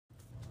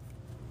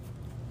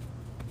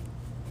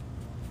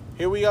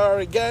Here we are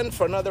again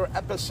for another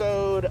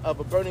episode of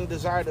A Burning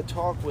Desire to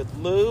Talk with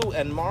Lou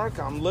and Mark.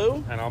 I'm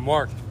Lou. And I'm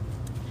Mark.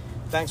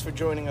 Thanks for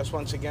joining us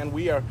once again.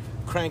 We are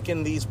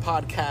cranking these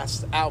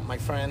podcasts out, my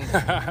friend.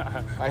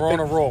 We're on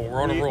a roll.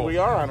 We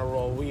are on a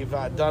roll. We've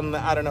done,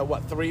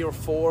 3 or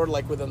 4,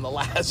 like within the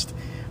last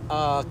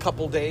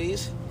couple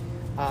days.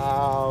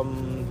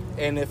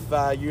 And if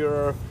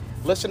you're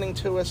listening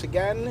to us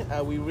again,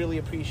 we really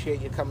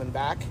appreciate you coming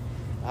back.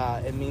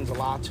 It means a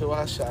lot to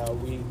us.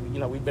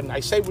 We've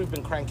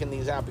been cranking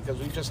these out because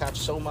we just have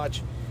so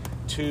much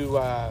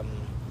to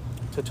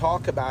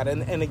talk about.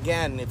 And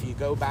again, if you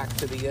go back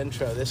to the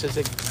intro, this is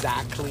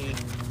exactly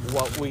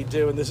what we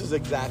do, and this is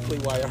exactly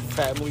why our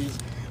families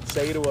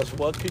say to us,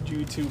 "What could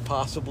you two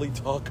possibly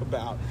talk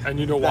about?" And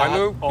you know why,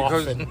 Lou?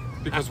 Often.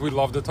 Because we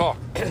love to talk.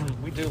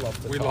 We do love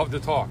to talk. We love to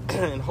talk.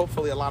 And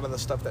hopefully a lot of the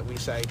stuff that we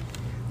say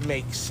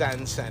makes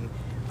sense. And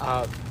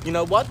you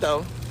know what,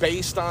 though?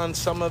 Based on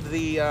some of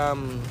the,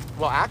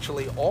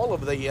 all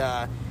of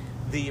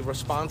the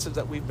responses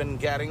that we've been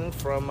getting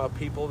from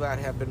people that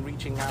have been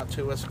reaching out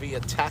to us via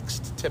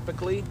text,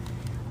 typically,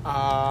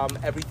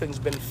 everything's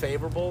been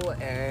favorable,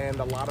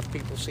 and a lot of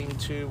people seem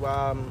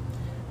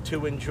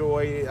to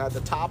enjoy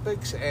the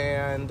topics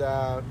and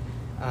the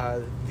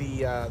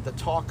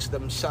talks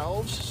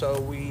themselves.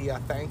 So we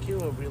thank you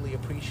and really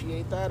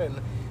appreciate that, and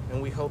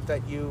we hope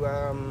that you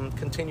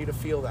continue to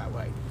feel that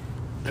way.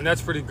 And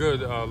that's pretty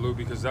good, Lou,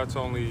 because that's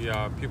only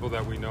people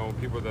that we know,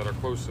 people that are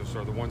closest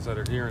are the ones that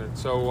are hearing it.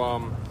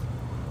 So,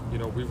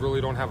 we really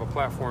don't have a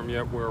platform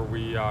yet where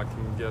we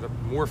can get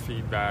more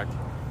feedback,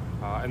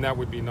 and that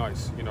would be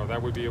nice.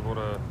 That would be able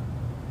to,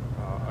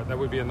 that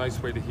would be a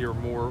nice way to hear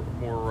more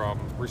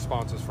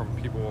responses from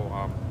people,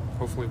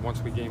 hopefully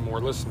once we gain more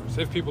listeners,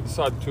 if people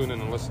decide to tune in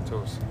and listen to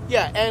us.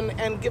 Yeah,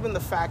 and given the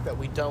fact that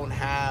we don't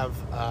have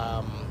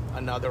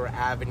another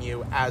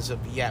avenue as of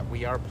yet,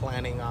 we are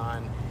planning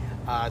on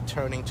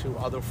turning to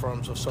other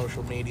forms of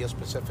social media,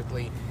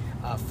 specifically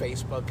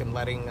Facebook, and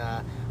letting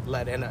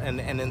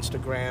and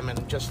Instagram,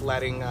 and just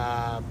letting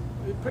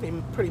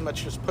pretty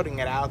much just putting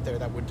it out there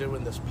that we're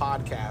doing this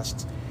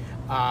podcast,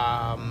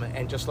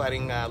 and just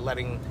letting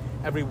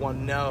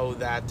everyone know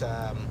that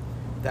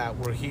that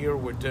we're here,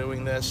 we're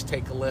doing this.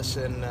 Take a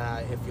listen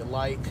if you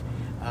like,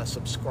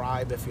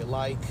 subscribe if you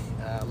like,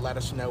 let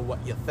us know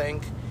what you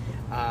think.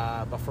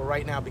 But for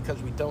right now, because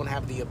we don't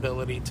have the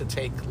ability to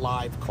take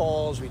live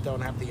calls, we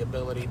don't have the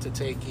ability to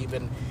take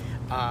even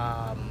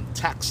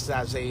texts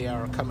as they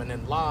are coming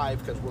in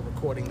live, because we're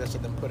recording this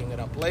and then putting it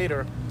up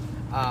later.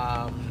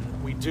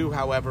 We do,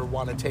 however,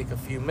 want to take a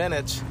few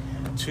minutes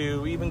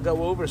to even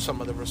go over some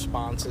of the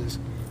responses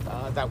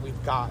that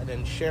we've gotten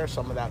and share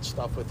some of that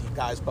stuff with you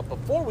guys. But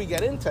before we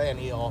get into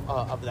any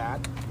of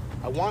that,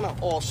 I want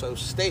to also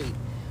state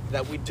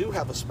that we do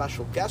have a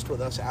special guest with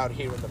us out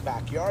here in the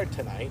backyard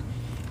tonight.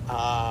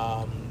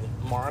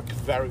 Mark,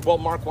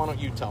 Mark, why don't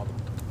you tell them?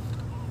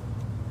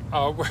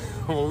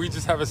 Well, we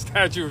just have a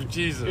statue of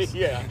Jesus.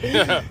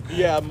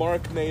 Yeah.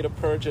 Mark made an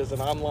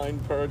online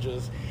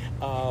purchase.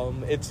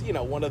 It's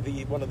one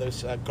of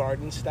those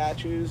garden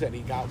statues, and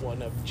he got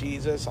one of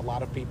Jesus. A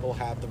lot of people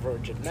have the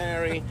Virgin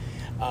Mary.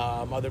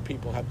 Other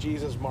people have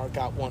Jesus. Mark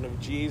got one of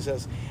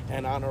Jesus,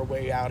 and on our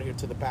way out here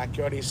to the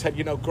backyard, he said,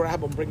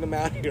 grab him, bring him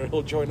out here.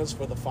 He'll join us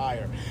for the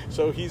fire.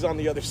 So he's on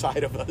the other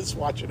side of us,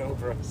 watching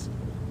over us.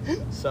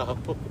 So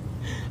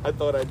I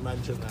thought I'd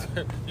mention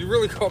that. You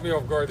really caught me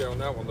off guard there on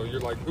that one, though.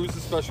 You're like, who's the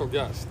special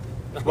guest?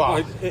 Well,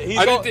 I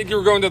didn't think you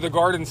were going to the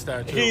garden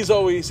statue. He's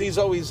always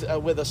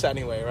with us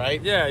anyway,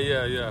 right?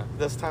 Yeah.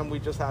 This time we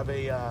just have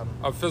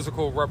a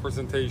physical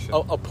representation,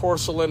 a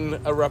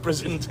porcelain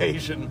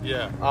representation.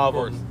 Yeah, of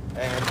course.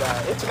 And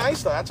it's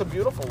nice though. That's a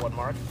beautiful one,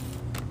 Mark.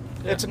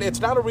 Yeah. It's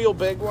not a real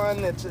big one.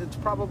 It's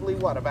probably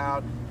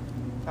about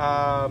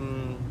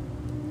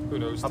who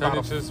knows, 10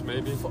 inches,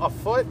 maybe a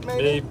foot,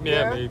 maybe.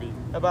 Maybe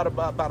about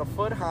a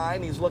foot high,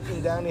 and he's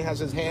looking down. He has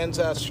his hands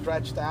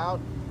stretched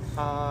out.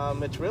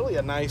 It's really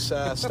a nice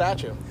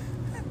statue.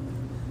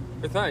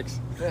 Hey, thanks.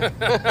 Where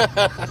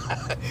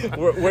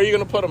are you going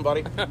to put him,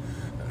 buddy?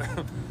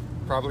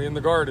 Probably in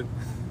the garden.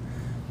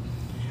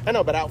 I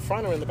know, but out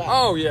front or in the back?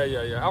 Oh,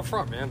 yeah. Out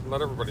front, man.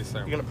 Let everybody see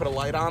him. You're going to put a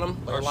light on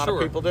him, like a lot of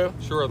people do?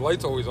 Sure, the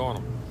light's always on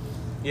him.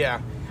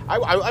 Yeah.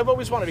 I've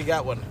always wanted to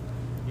get one.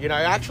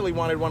 I actually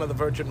wanted one of the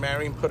Virgin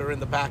Mary and put her in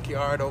the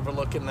backyard,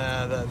 overlooking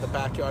the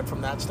backyard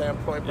from that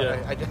standpoint, but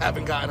I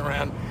haven't gotten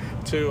around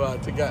to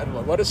getting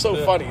one. What is so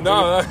funny?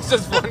 No, it's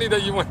just funny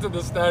that you went to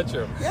the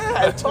statue.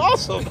 Yeah, it's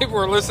awesome. People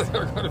are listening.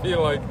 They're going to be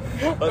like,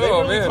 are they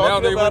really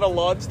talking about a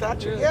lawn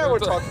statue? Yeah, we're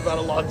talking about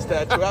a lawn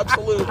statue.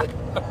 Absolutely.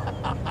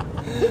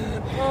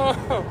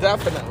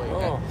 Definitely.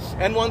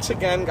 And once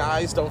again,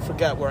 guys, don't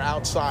forget, we're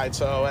outside,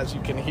 so as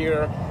you can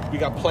hear, we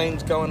got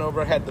planes going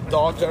overhead. The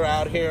dogs are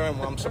out here, and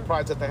I'm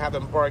surprised that they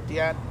haven't barked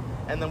yet.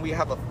 And then we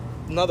have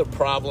another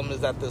problem,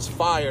 is that this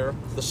fire,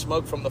 the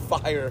smoke from the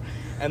fire,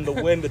 and the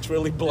wind that's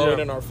really blowing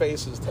in our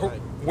faces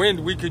tonight. Wind,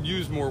 we could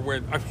use more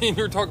wind. I mean,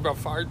 you're talking about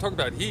fire, you're talking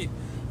about heat.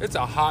 It's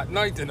a hot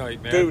night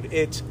tonight, man. Dude,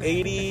 it's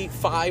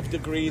 85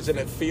 degrees and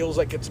it feels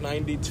like it's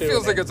 92. It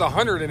feels like it's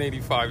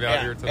 185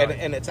 out here tonight.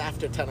 And it's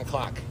after 10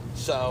 o'clock.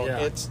 So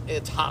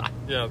it's hot.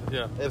 Yeah.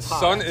 The It's hot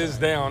sun outside. is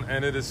down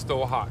and it is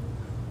still hot.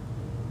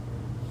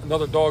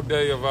 Another dog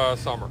day of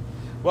summer.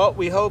 Well,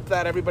 we hope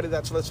that everybody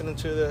that's listening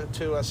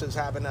to us is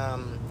having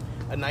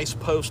a nice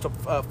post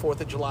 4th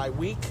of July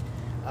week.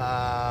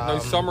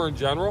 Nice summer in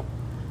general.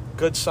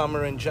 Good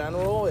summer in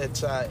general.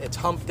 It's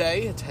hump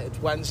day. It's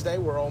Wednesday.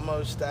 We're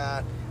almost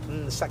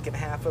in the second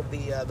half of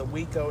the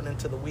week, going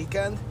into the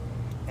weekend,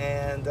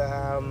 and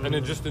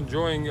then just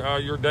enjoying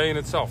your day in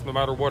itself, no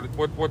matter what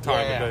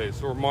time of day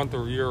is, or month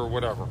or year or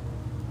whatever.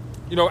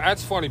 You know,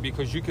 that's funny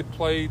because you could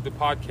play the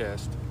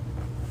podcast,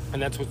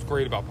 and that's what's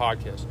great about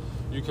podcasts.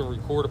 You can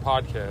record a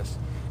podcast,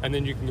 and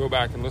then you can go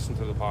back and listen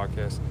to the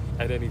podcast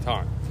at any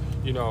time.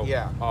 You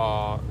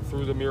know,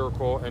 through the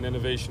miracle and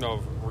innovation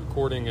of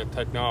recording and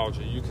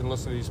technology, you can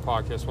listen to these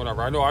podcasts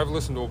whenever. I know I've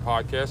listened to a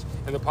podcast,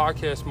 and the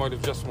podcast might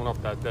have just went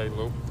up that day,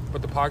 Lou,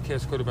 but the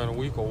podcast could have been a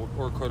week old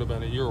or it could have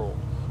been a year old,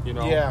 you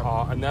know?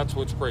 And that's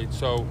what's great.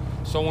 So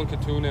someone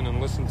could tune in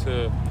and listen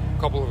to a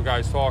couple of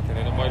guys talking,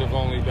 and it might have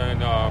only been,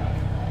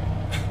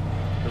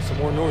 there's some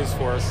more noise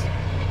for us.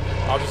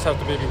 I'll just have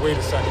to maybe wait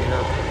a second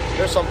here.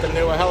 There's something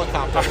new, a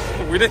helicopter.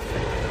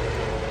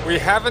 We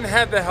haven't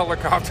had the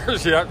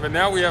helicopters yet, but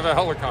now we have a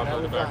helicopter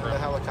in the background. The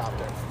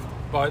helicopter.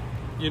 But,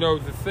 you know,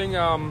 the thing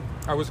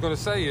I was going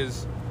to say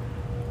is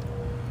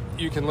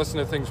you can listen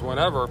to things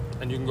whenever,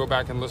 and you can go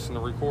back and listen to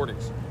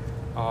recordings.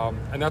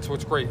 And that's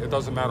what's great. It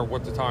doesn't matter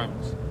what the time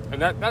is.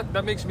 And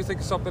that makes me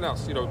think of something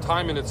else. You know,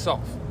 time in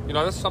itself. You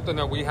know, that's something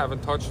that we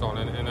haven't touched on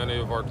in any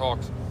of our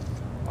talks,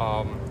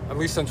 at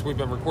least since we've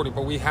been recording.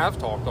 But we have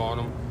talked on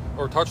them,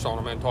 or touched on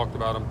them and talked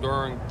about them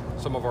during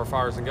some of our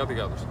fires and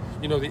get-togethers.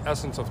 You know, the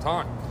essence of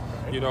time.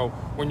 Right. You know,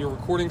 when you're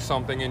recording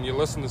something and you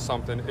listen to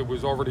something, it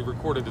was already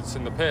recorded. It's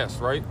in the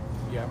past, right?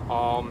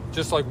 Yeah.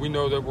 Just like we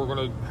know that we're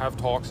going to have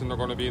talks and they're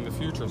going to be in the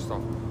future and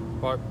stuff.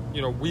 But,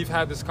 you know, we've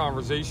had this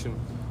conversation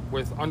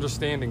with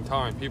understanding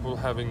time, people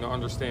having to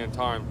understand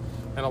time.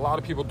 And a lot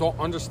of people don't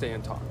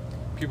understand time.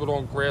 People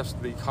don't grasp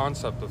the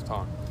concept of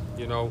time,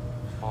 you know.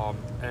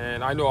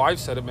 And I know I've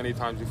said it many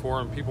times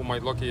before, and people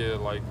might look at you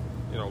like,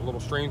 you know, a little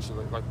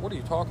strangely, like, what are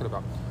you talking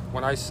about?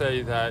 When I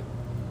say that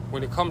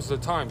when it comes to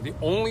time, the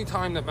only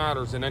time that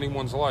matters in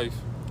anyone's life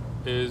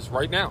is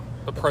right now,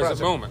 the present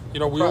moment. You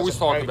know, we always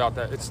talk about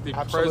that. It's the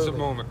present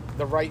moment.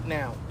 The right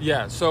now.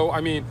 Yeah, so,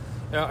 I mean,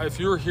 if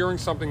you're hearing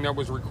something that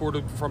was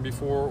recorded from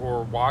before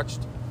or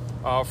watched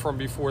from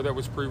before that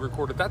was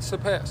pre-recorded, that's the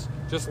past.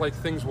 Just like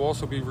things will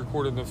also be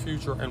recorded in the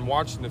future and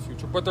watched in the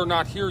future, but they're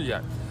not here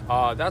yet.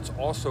 That's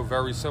also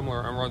very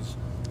similar and runs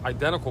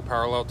identical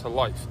parallel to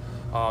life.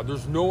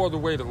 There's no other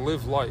way to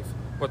live life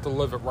but to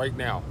live it right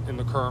now in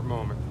the current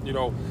moment, you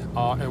know.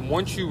 And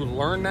once you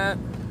learn that,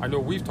 I know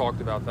we've talked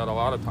about that a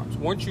lot of times.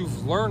 Once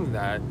you've learned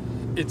that,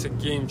 it's a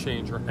game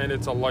changer and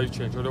it's a life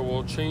changer that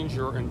will change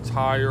your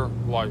entire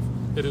life.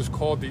 It is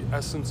called the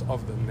essence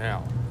of the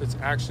now. It's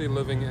actually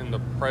living in the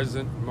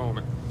present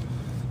moment.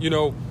 You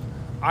know,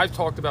 I've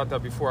talked about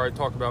that before. I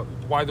talked about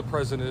why the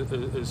present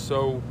is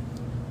so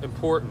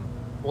important.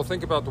 Well,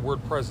 think about the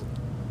word present.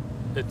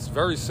 It's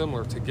very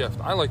similar to gift.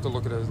 I like to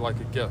look at it as like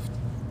a gift.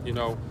 You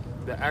know,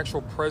 the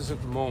actual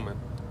present moment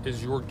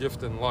is your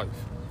gift in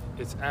life.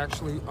 It's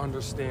actually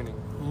understanding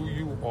who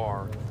you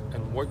are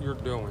and what you're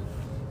doing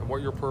and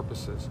what your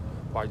purpose is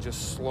by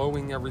just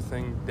slowing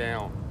everything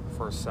down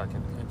for a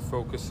second and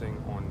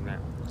focusing on now.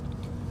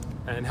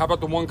 And how about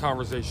the one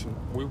conversation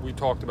we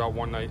talked about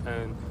one night,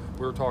 and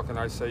we were talking,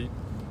 I say,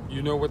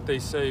 you know what they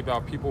say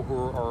about people who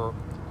are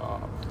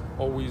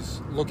always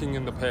looking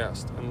in the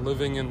past and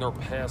living in their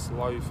past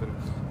life and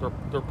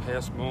their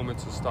past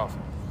moments and stuff.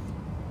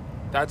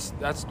 That's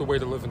the way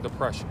to live in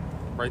depression,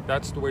 right?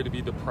 That's the way to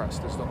be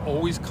depressed, is to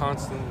always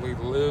constantly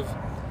live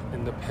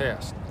in the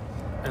past.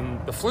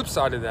 And the flip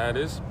side of that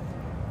is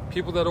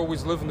people that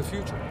always live in the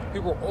future.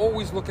 People are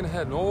always looking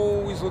ahead and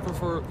always looking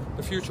for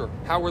the future.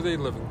 How are they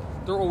living?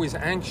 They're always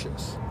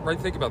anxious, right?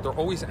 Think about it. They're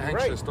always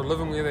anxious. Right. They're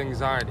living with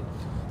anxiety.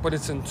 But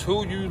it's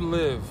until you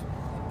live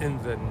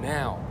in the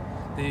now,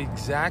 the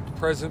exact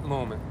present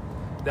moment,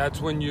 that's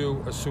when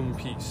you assume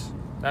peace.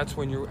 That's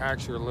when you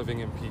actually are living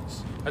in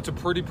peace. That's a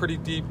pretty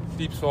deep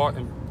thought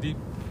and deep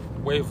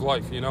way of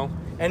life, you know?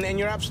 And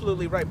you're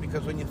absolutely right,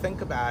 because when you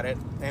think about it,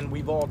 and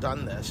we've all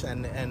done this,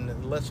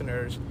 and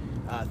listeners,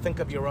 think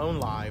of your own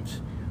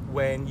lives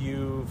when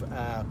you've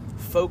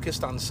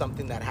focused on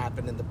something that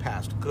happened in the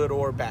past, good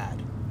or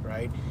bad,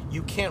 right?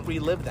 You can't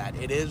relive that.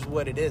 It is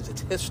what it is.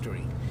 It's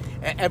history.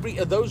 Every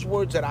those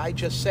words that I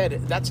just said,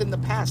 that's in the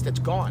past. It's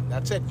gone.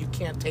 That's it. You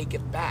can't take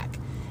it back.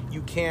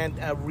 You can't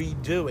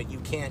redo it. You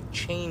can't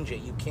change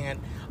it. You can't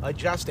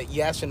adjust it.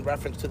 Yes, in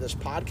reference to this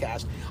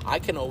podcast, I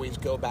can always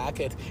go back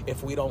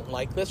if we don't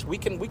like this, we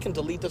can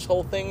delete this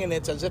whole thing, and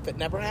it's as if it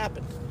never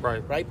happened.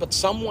 Right. But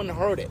someone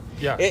heard it.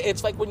 Yeah.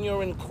 It's like when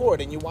you're in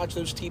court and you watch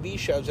those TV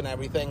shows and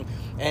everything,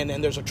 and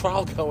there's a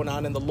trial going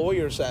on, and the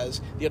lawyer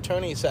says, the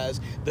attorney says,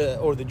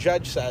 or the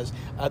judge says,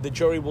 the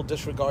jury will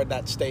disregard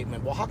that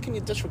statement. Well, how can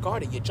you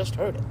disregard it? You just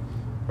heard it.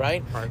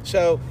 Right?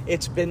 So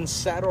it's been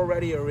said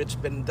already, or it's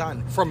been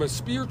done. From a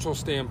spiritual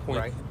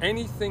standpoint,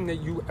 anything that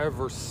you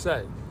ever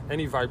say,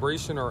 any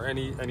vibration or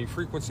any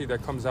frequency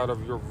that comes out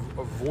of your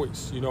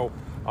voice,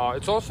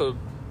 it's also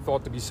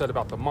thought to be said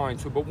about the mind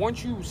too. But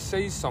once you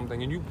say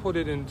something and you put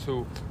it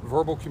into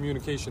verbal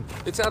communication,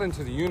 it's out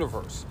into the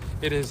universe.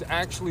 It is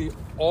actually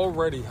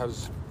already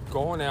has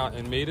gone out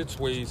and made its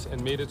waves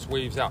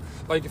out.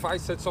 Like if I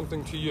said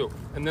something to you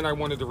and then I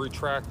wanted to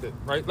retract it,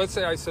 right? Let's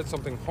say I said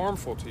something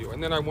harmful to you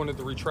and then I wanted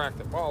to retract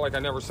it. Well, like I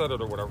never said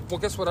it or whatever. Well,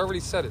 guess what? I already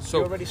said it. So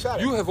you already said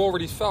it. You have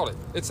already felt it.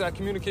 It's that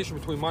communication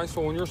between my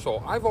soul and your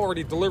soul. I've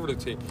already delivered it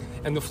to you.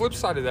 And the flip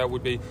side of that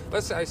would be,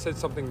 let's say I said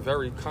something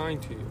very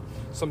kind to you,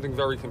 something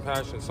very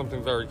compassionate,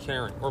 something very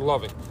caring or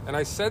loving, and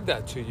I said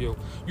that to you,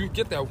 you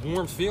get that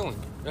warm feeling.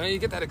 You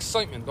get that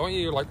excitement, don't you?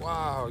 You're like,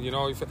 wow,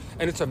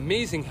 and it's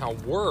amazing how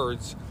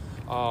words,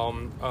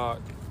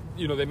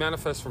 they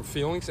manifest from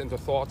feelings into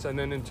thoughts and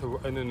then into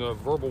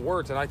verbal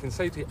words, and I can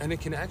say to you, and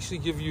it can actually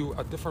give you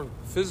a different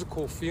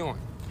physical feeling.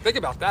 Think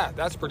about that.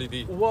 That's pretty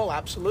deep. Well,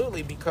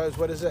 absolutely, because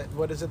what is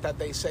it that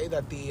they say,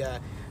 that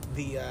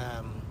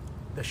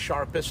the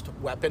sharpest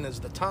weapon is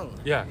the tongue.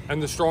 Yeah,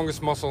 and the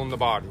strongest muscle in the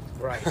body.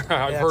 Right.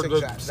 I've heard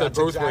it said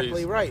both ways. That's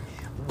exactly right.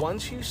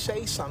 Once you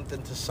say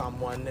something to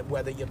someone,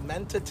 whether you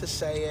meant it to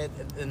say it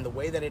in the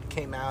way that it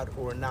came out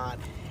or not,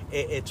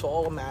 it's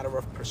all a matter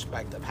of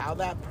perspective. How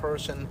that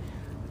person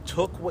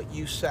took what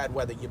you said,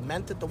 whether you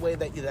meant it the way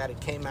that it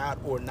came out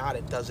or not,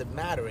 it doesn't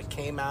matter. It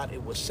came out,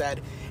 it was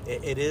said,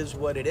 it is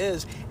what it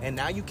is, and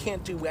now you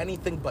can't do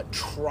anything but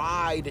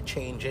try to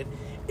change it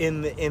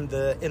in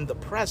the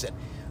present.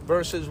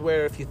 Versus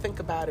where if you think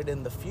about it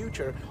in the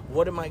future,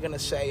 what am I going to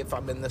say if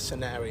I'm in this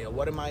scenario?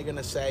 What am I going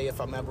to say if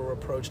I'm ever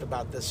approached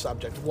about this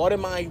subject? What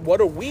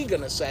are we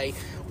going to say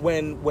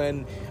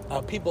when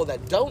people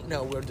that don't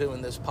know we're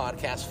doing this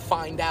podcast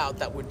find out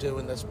that we're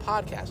doing this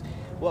podcast?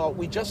 Well,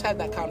 we just had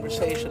that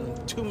conversation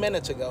 2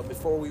 minutes ago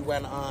before we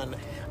went on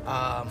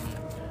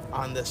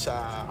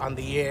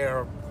the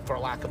air, for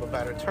lack of a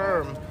better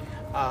term.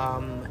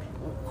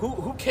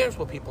 Who cares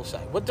what people say?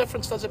 What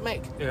difference does it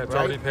make? Yeah, it's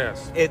already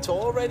passed. It's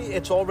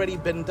already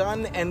been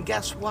done, and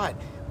guess what?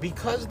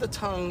 Because the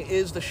tongue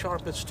is the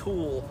sharpest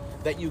tool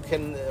that you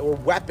can, or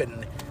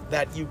weapon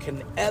that you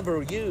can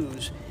ever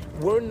use,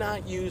 we're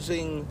not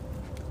using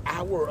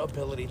our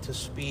ability to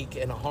speak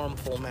in a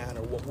harmful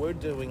manner. What we're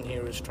doing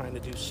here is trying to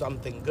do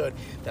something good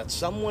that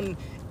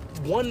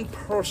one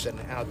person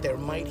out there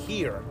might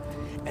hear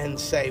and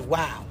say,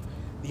 wow,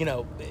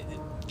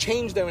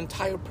 change their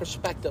entire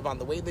perspective on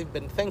the way they've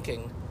been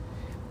thinking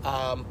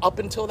up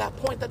until that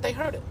point that they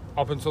heard it.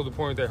 Up until the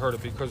point they heard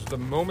it, because the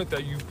moment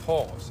that you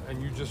pause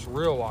and you just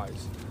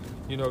realize,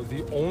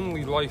 the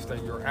only life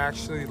that you're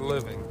actually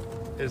living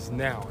is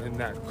now, in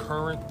that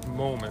current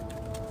moment.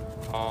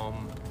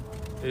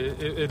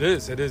 It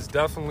is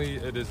definitely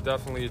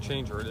a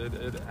changer.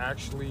 It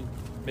actually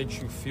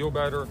makes you feel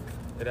better.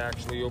 It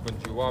actually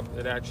opens you up.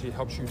 It actually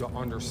helps you to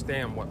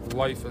understand what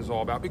life is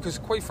all about. Because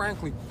quite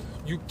frankly,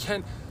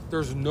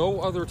 there's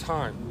no other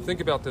time. Think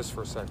about this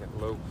for a second,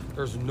 Lou.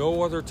 There's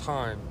no other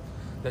time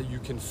that you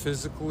can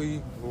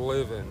physically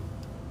live in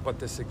but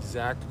this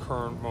exact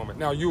current moment.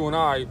 Now, you and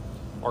I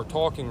are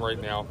talking right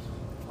now,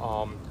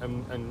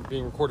 and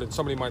being recorded.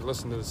 Somebody might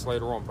listen to this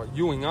later on, but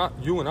you and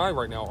I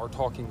right now are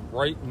talking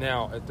right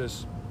now at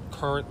this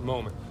current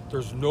moment.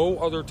 There's no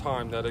other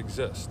time that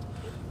exists.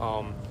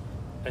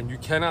 And you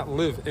cannot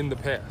live in the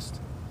past.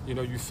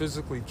 You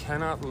physically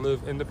cannot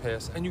live in the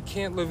past, and you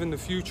can't live in the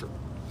future.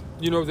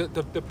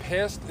 The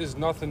past is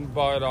nothing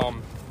but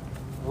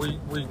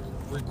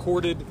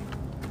recorded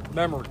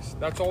memories.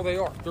 That's all they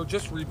are. They're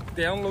just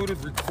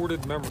downloaded,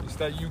 recorded memories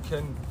that you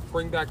can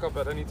bring back up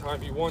at any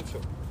time you want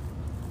to.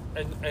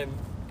 And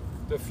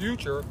the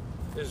future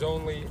is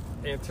only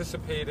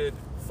anticipated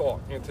thought,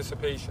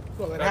 anticipation.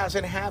 Well, it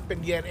hasn't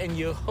happened yet, and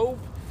you hope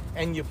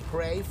and you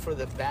pray for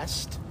the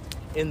best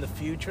in the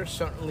future,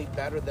 certainly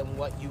better than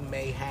what you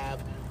may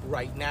have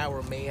right now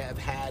or may have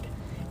had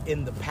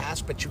in the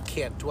past, but you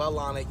can't dwell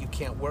on it, you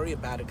can't worry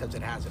about it because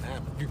it hasn't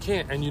happened. You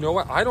can't, and you know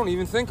what? I don't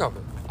even think of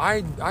it.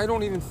 I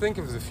don't even think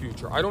of the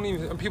future.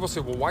 And people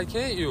say, well, why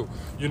can't you?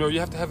 You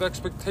have to have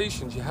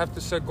expectations, you have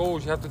to set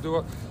goals, you have to do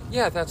it.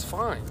 Yeah, that's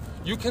fine.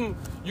 You can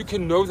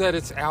know that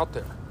it's out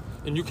there,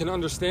 and you can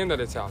understand that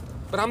it's out there,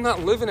 but I'm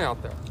not living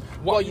out there.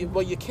 Well,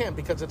 you can't,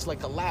 because it's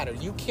like a ladder.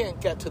 You can't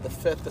get to the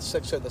 5th, the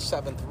 6th, or the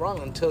 7th rung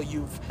until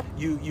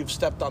you've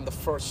stepped on the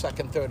 1st,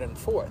 2nd, 3rd, and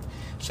 4th.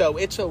 So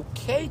it's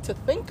okay to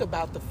think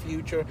about the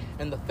future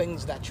and the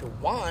things that you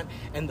want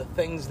and the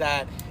things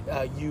that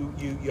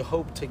you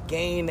hope to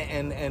gain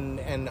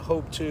and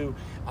hope to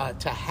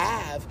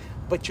have,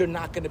 but you're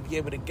not going to be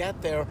able to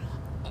get there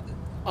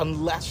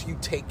unless you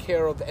take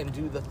care of and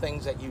do the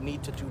things that you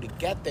need to do to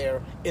get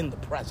there in the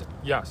present.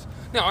 Yes.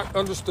 Now, I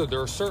understood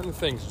there are certain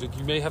things. Like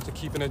you may have to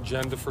keep an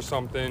agenda for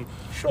something.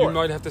 Sure. You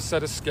might have to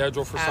set a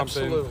schedule for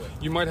Absolutely.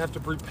 something. You might have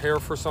to prepare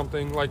for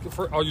something. Like,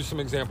 I'll use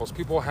some examples.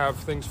 People have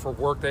things for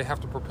work. They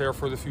have to prepare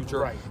for the future.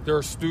 Right. There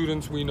are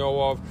students we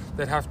know of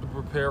that have to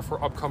prepare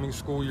for upcoming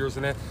school years.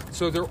 And that.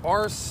 So there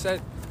are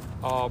set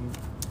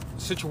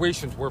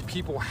situations where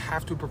people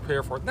have to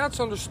prepare for it. That's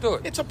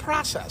understood. It's a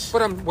process.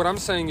 But what I'm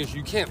saying is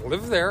you can't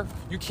live there.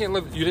 You can't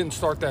live. You didn't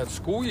start that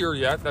school year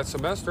yet, that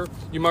semester.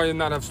 You might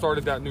not have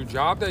started that new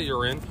job that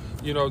you're in.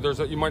 You know,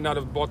 you might not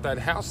have bought that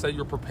house that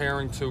you're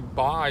preparing to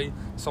buy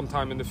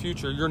sometime in the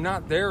future. You're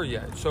not there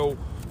yet. So,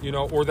 you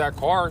know, or that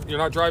car, you're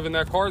not driving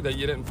that car that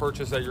you didn't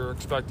purchase that you're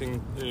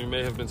expecting, you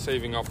may have been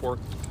saving up for.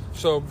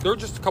 So there are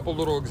just a couple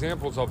little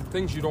examples of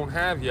things you don't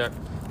have yet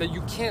that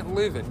you can't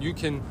live in. You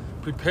can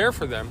prepare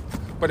for them,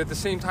 but at the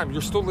same time,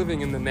 you're still living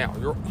in the now.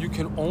 You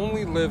can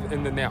only live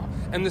in the now.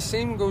 And the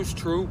same goes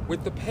true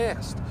with the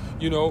past.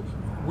 You know,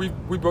 we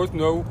both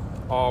know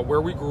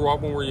where we grew up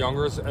when we were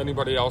younger, as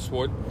anybody else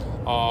would.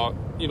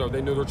 You know,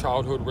 they knew their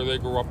childhood, where they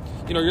grew up.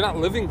 You know, you're not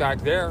living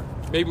back there.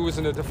 Maybe it was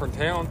in a different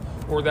town,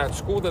 or that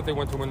school that they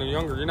went to when they're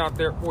younger. You're not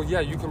there. Well, yeah,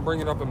 you can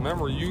bring it up in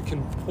memory. You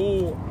can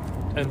pull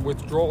and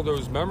withdraw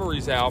those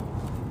memories out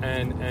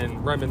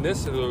and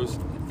reminisce of those,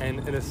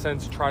 and in a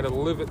sense try to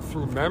live it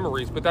through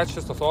memories, but that's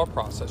just a thought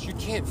process. You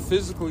can't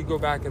physically go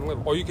back and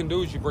live. All you can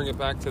do is you bring it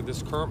back to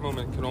this current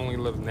moment, can only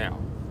live now,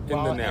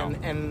 in the now.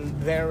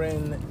 And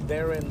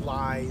therein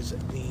lies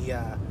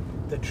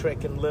the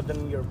trick in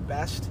living your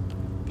best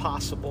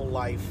possible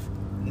life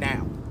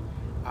now.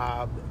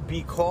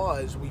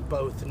 Because we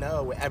both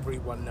know,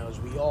 everyone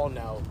knows, we all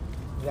know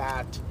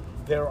that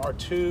there are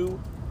two,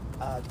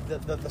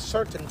 the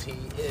certainty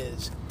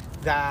is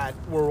that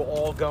we're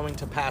all going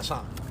to pass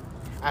on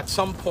at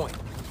some point.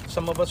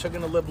 Some of us are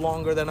going to live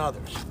longer than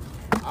others.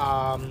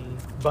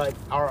 But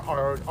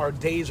our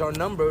days are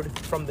numbered.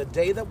 From the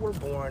day that we're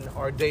born,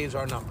 our days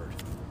are numbered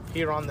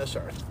here on this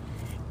earth.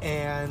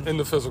 And in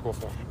the physical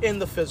form. In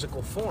the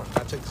physical form.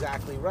 That's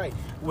exactly right.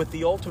 With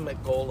the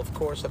ultimate goal, of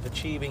course, of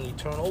achieving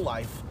eternal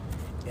life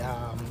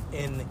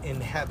in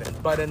heaven.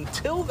 But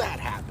until that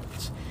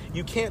happens,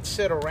 you can't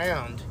sit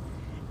around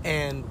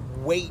and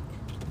wait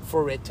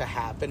for it to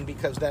happen,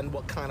 because then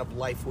what kind of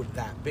life would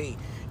that be?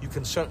 You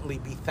can certainly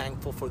be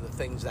thankful for the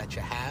things that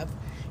you have.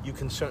 You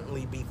can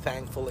certainly be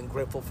thankful and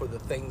grateful for the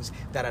things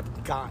that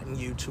have gotten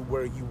you to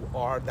where you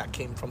are that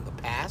came from the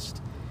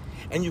past.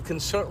 And you can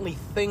certainly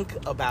think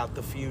about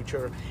the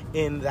future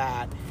in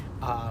that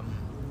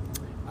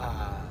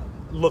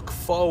look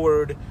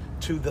forward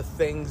to the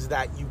things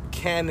that you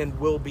can and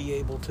will be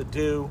able to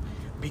do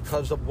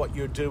because of what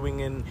you're doing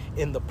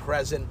in the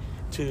present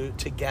to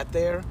get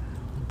there.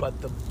 But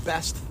the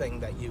best thing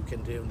that you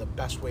can do, and the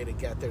best way to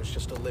get there, is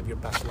just to live your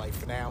best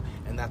life now,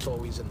 and that's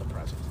always in the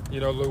present. You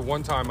know, Lou,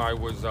 one time I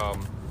was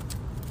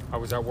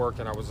at work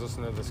and I was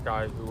listening to this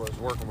guy who I was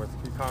working with.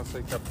 He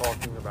constantly kept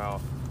talking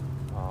about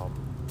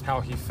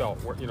how he felt,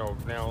 you know,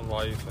 now in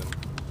life,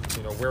 and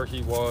you know where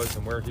he was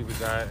and where he was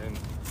at. And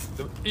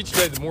each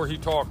day, the more he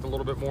talked, a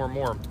little bit more and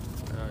more,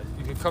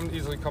 you could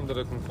easily come to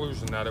the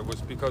conclusion that it was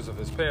because of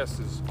his past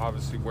is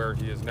obviously where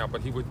he is now.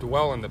 But he would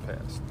dwell in the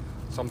past.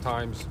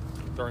 Sometimes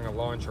during a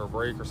lunch or a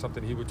break or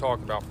something, he would talk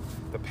about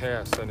the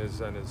past and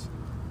his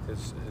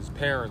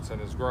parents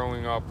and his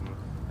growing up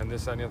and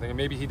this, that, and the other thing. And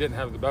maybe he didn't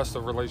have the best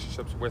of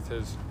relationships with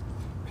his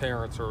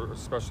parents, or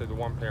especially the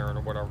one parent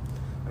or whatever.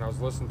 And I was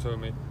listening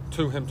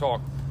to him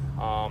talk.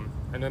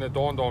 And then it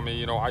dawned on me,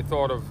 you know, I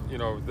thought of, you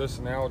know, this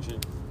analogy,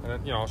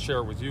 and, you know, I'll share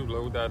it with you,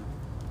 Lou, that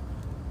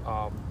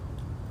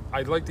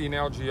I like the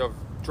analogy of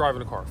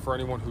driving a car for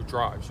anyone who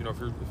drives. You know, if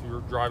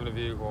you're driving a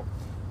vehicle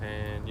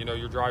and, you know,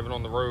 you're driving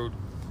on the road,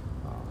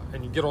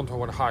 and you get onto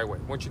a highway.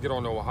 Once you get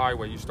onto a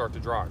highway, you start to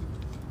drive.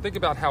 Think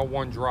about how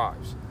one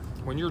drives.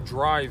 When you're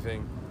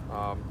driving,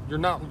 you're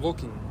not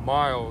looking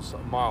miles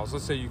and miles.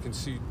 Let's say you can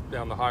see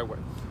down the highway.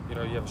 You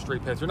know, you have a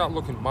straight path. You're not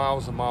looking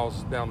miles and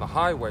miles down the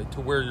highway to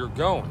where you're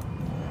going.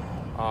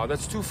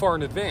 That's too far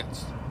in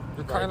advance.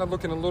 You're kind of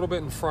looking a little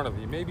bit in front of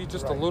you, maybe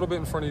just a little bit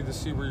in front of you to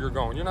see where you're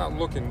going. You're not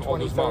looking all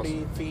those miles.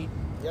 20, 30 feet,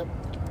 yep.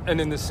 And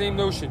in the same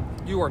notion,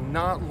 you are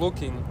not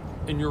looking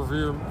in your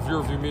rear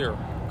view mirror.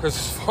 Because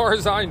as far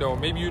as I know,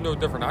 maybe you know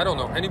different, I don't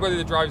know, anybody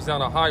that drives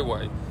down a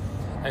highway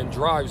and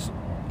drives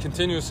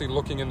continuously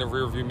looking in the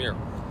rearview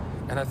mirror.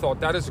 And I thought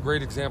that is a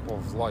great example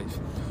of life.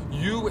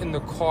 You in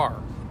the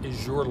car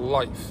is your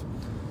life.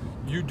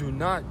 You do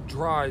not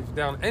drive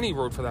down any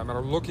road, for that matter,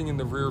 looking in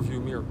the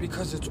rearview mirror,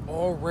 because it's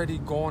already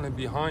gone and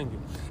behind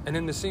you. And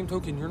in the same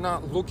token, you're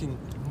not looking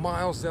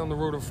miles down the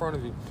road in front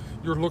of you.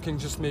 You're looking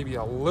just maybe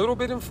a little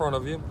bit in front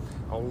of you,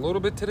 a little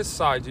bit to the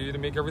sides of you to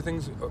make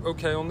everything's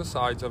okay on the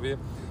sides of you,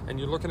 and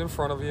you're looking in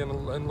front of you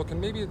and looking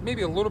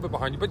maybe a little bit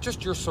behind you, but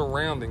just your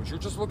surroundings. You're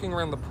just looking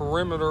around the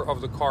perimeter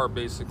of the car,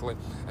 basically.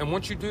 And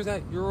once you do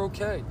that, you're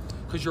okay,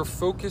 because you're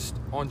focused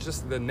on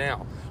just the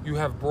now. You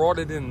have brought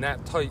it in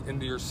that tight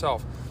into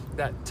yourself.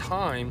 That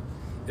time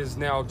is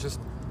now just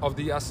of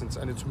the essence,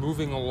 and it's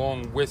moving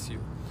along with you.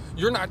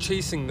 You're not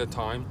chasing the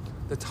time.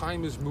 The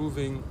time is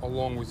moving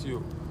along with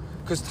you.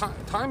 Because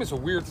time is a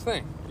weird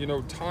thing. You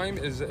know, time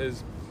is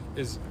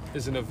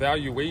an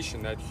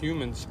evaluation that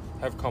humans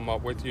have come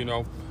up with, you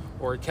know,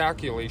 or a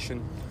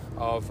calculation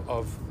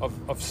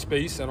of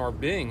space and our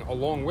being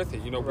along with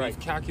it. You know, right. We've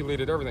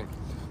calculated everything.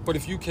 But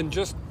if you can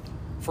just,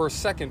 for a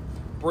second,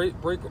 break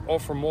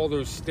off from all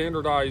those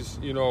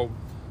standardized, you know,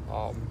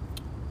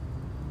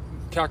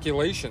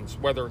 calculations,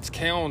 whether it's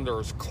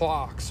calendars,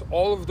 clocks,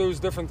 all of those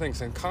different things,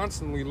 and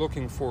constantly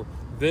looking for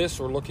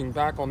this or looking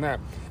back on that,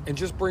 and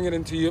just bring it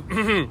into you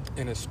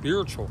in a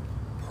spiritual,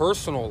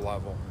 personal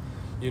level,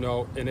 you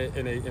know, in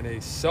a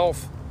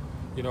self,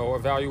 you know,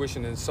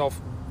 evaluation and self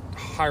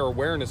higher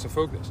awareness and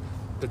focus.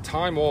 The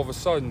time all of a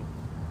sudden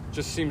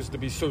just seems to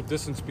be so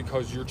distant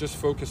because you're just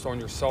focused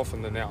on yourself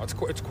in the now.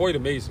 It's quite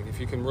amazing if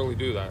you can really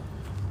do that.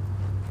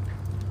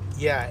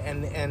 Yeah,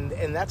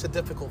 and that's a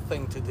difficult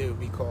thing to do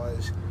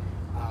because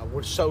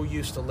we're so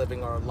used to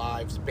living our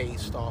lives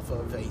based off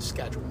of a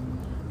schedule.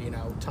 You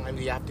know, time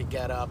that you have to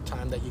get up,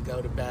 time that you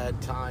go to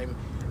bed, time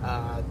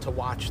to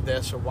watch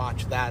this or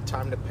watch that,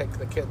 time to pick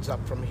the kids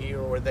up from here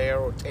or there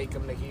or take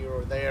them to here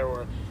or there,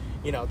 or,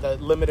 you know, the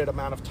limited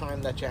amount of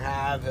time that you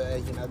have.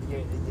 You know,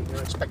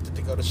 you're expected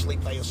to go to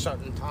sleep by a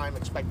certain time,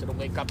 expected to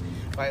wake up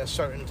by a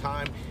certain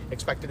time,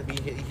 expected to be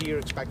here,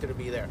 expected to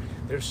be there.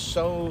 There's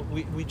so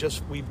we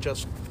just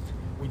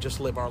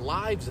live our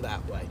lives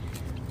that way.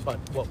 But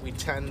what we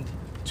tend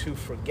to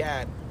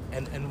forget,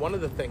 and one of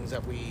the things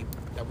that we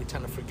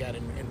tend to forget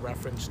in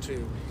reference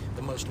to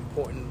the most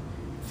important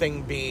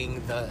thing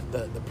being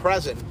the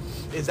present,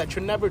 is that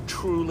you're never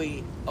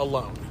truly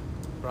alone,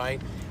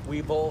 right?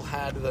 We've all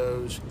had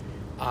those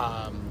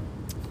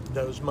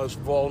most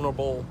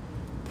vulnerable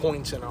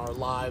points in our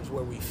lives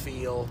where we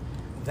feel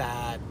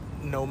that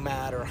no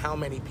matter how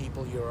many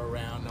people you're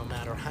around, no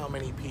matter how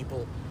many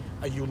people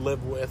you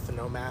live with,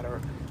 no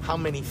matter how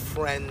many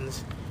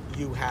friends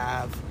you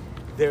have,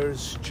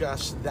 there's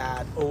just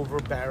that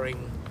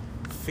overbearing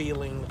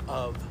feeling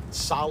of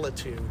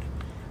solitude,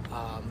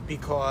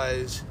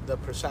 because the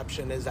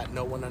perception is that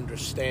no one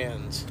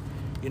understands,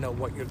 you know,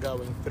 what you're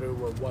going through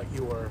or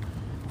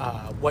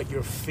what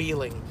you're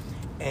feeling,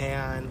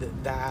 and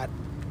that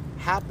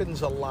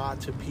happens a lot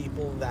to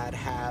people that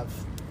have,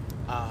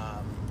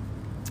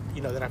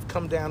 you know, that have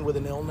come down with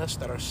an illness,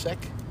 that are sick,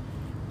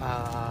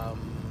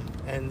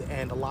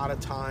 and a lot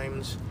of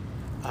times,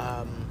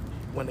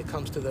 when it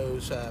comes to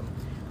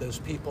those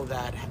people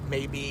that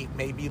may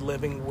be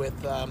living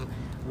with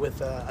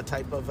a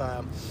type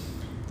of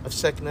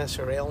sickness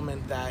or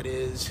ailment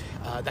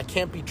that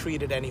can't be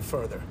treated any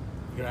further,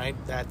 right?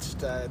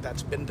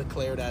 That's been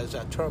declared as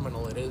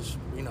terminal. It is,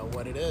 you know,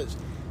 what it is.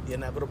 The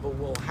inevitable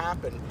will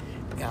happen.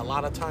 And a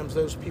lot of times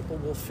those people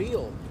will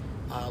feel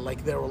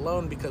like they're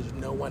alone because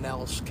no one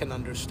else can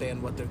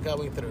understand what they're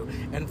going through.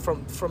 And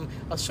from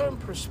a certain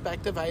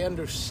perspective, I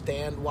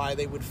understand why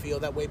they would feel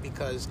that way,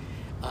 because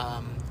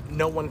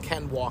no one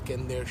can walk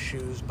in their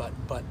shoes but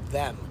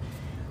them.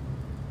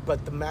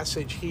 But the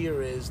message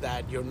here is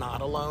that you're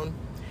not alone.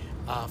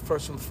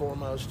 First and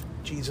foremost,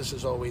 Jesus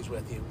is always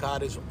with you.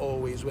 God is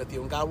always with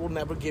you. And God will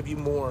never give you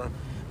more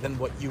than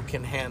what you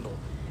can handle.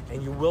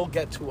 And you will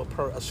get to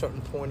a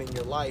certain point in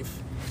your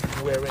life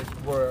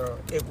where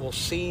it will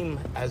seem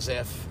as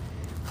if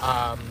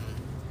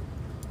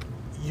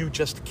you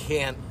just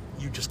can't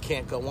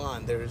go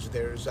on.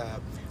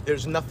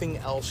 There's nothing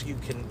else you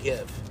can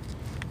give.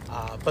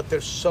 But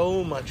there's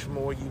so much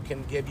more you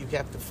can give. You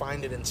have to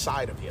find it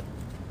inside of you.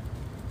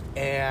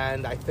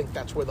 And I think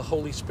that's where the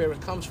Holy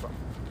Spirit comes from.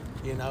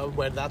 You know,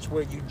 where that's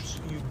where you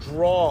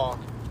draw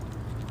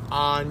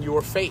on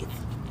your faith.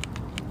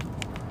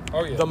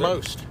 Oh yeah,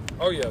 most.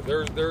 Oh yeah,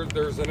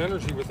 there's an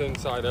energy within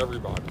inside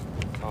everybody.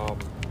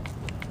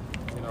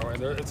 You know,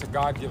 and it's a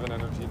God-given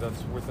energy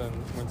that's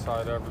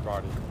inside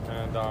everybody.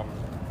 And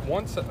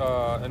once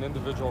an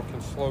individual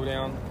can slow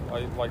down,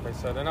 like I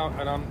said,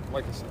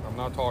 I'm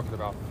not talking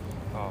about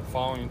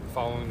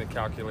following the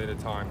calculated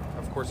time.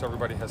 Of course,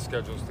 everybody has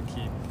schedules to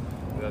keep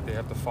that they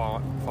have to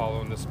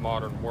follow in this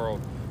modern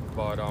world.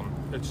 But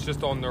it's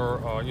just on their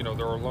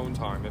their alone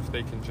time. If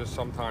they can just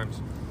sometimes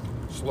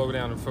slow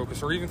down and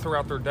focus, or even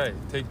throughout their day,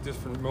 take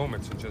different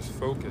moments and just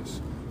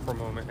focus for a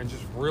moment and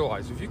just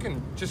realize. If you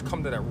can just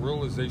come to that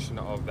realization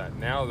of that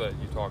now that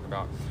you talk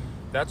about,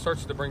 that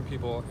starts to bring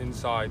people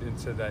inside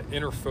into that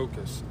inner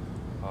focus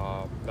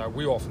that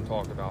we often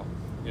talk about.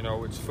 You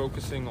know, it's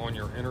focusing on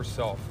your inner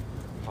self,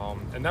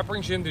 and that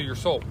brings you into your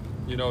soul.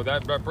 You know,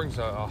 that brings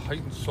a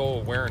heightened soul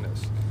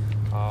awareness.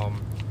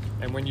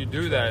 And when you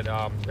do that,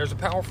 there's a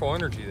powerful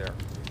energy there.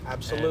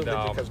 Absolutely,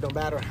 And, because no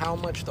matter how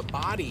much the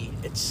body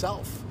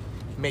itself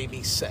may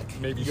be sick,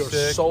 maybe your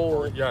sick, soul,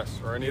 or any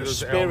your of those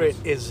spirit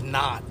ailments. is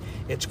not.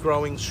 It's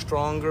growing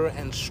stronger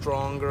and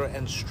stronger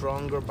and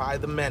stronger by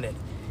the minute.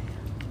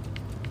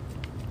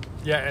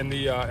 Yeah, and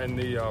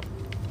the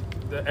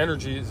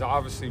energy is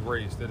obviously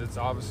raised. That it's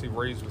obviously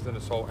raised within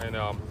the soul,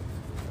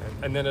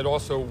 and then it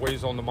also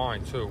weighs on the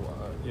mind too.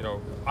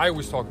 I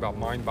always talk about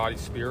mind, body,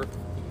 spirit.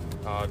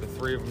 The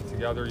three of them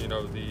together.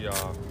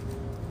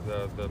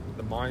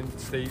 The mind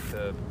state,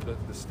 the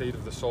state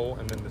of the soul,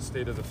 and then the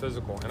state of the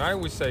physical. And I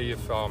always say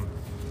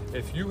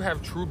if you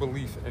have true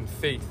belief and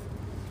faith,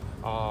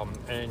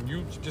 and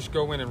you just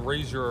go in and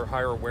raise your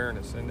higher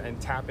awareness and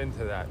tap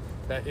into that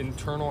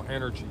internal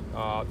energy,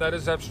 that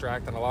is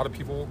abstract, and a lot of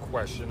people will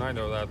question. I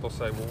know that they'll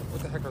say, "Well,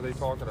 what the heck are they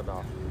talking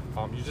about?"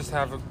 You just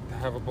have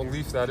a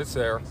belief that it's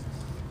there,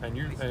 and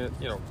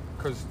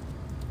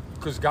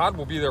because God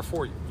will be there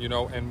for you,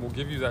 and will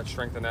give you that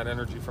strength and that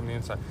energy from the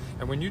inside.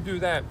 And when you do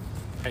that,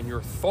 and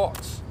your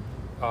thoughts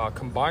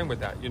combine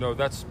with that,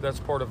 that's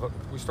part of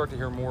we start to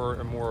hear more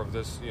and more of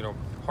this,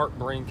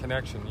 heart-brain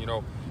connection.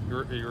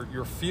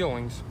 Your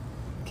feelings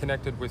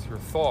connected with your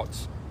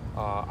thoughts.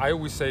 I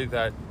always say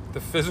that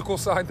the physical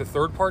side, the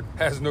third part,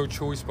 has no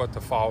choice but to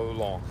follow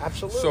along.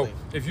 Absolutely. So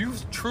if you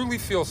truly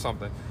feel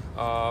something,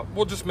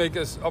 we'll just make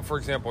this up. For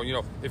example,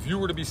 if you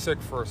were to be sick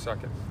for a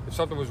second, if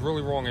something was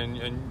really wrong and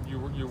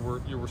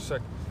you were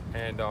sick,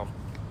 and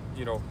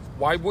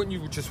why wouldn't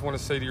you just want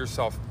to say to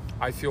yourself,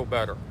 I feel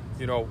better?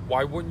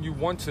 Why wouldn't you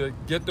want to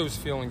get those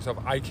feelings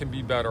of I can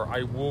be better,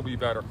 I will be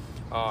better,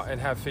 and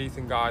have faith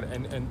in God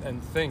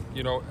and think,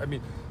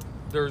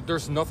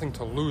 there's nothing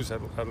to lose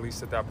at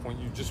least at that point.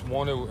 You just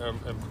want to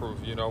improve,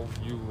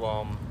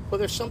 Well,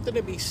 there's something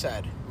to be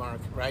said, Mark,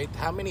 right?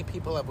 How many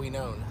people have you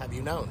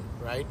known,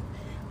 right?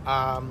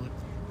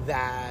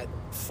 That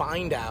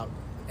find out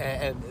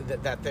and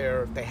that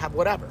they have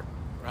whatever,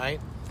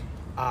 right?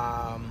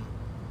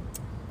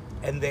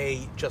 And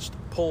they just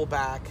pull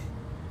back,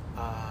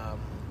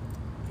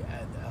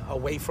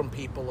 away from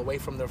people, away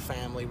from their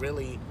family,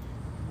 really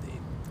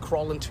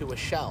crawl into a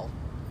shell,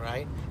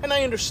 right? And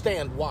I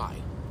understand why,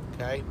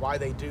 okay, why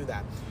they do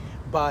that.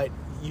 But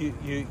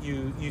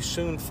you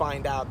soon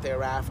find out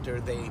thereafter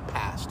they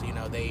passed.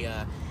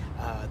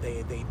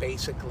 They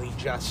basically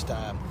just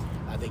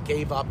they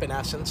gave up in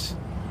essence,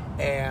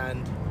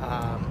 and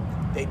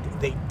they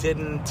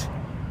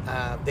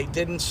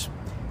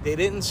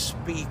didn't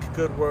speak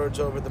good words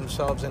over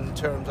themselves in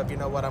terms of, I'm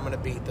going to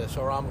beat this,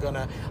 or I'm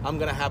gonna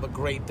have a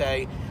great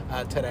day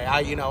today.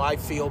 I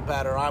feel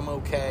better. I'm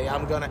okay.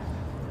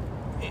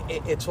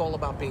 It's all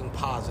about being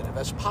positive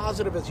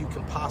as you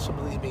can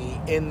possibly be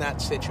in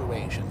that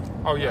situation.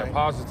 Oh yeah, right?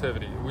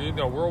 Positivity.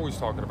 We're always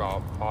talking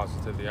about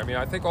positivity.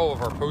 I think all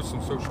of our posts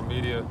on social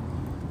media,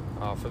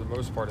 for the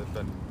most part, have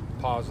been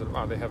positive.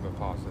 They have been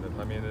positive.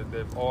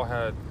 They've all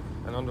had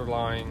an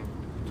underlying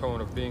tone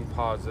of being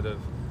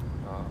positive.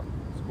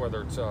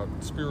 Whether it's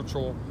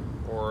spiritual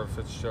or if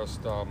it's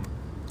just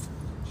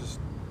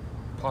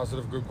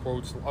positive, good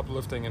quotes,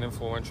 uplifting and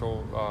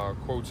influential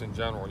quotes in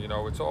general.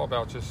 It's all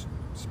about just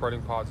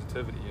spreading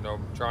positivity.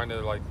 Trying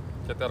to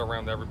get that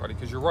around to everybody.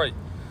 Because you're right.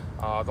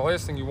 The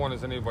last thing you want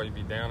is anybody to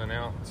be down and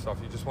out and stuff.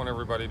 You just want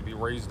everybody to be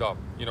raised up.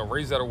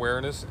 Raise that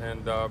awareness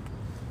and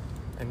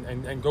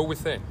go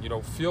within.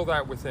 Feel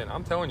that within.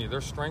 I'm telling you,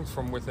 there's strength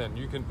from within.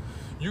 You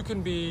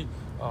can be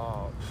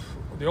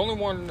the only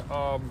one.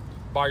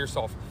 By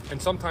yourself.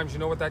 And sometimes,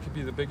 that could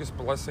be the biggest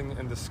blessing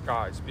in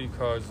disguise,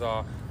 because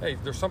hey,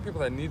 there's some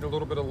people that need a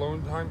little bit of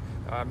alone time.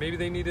 Maybe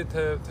they needed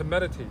to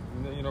meditate.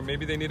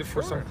 Maybe they need it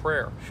for some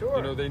prayer.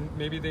 Sure.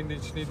 Maybe they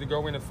just need to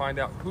go in and find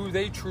out who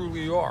they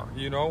truly are.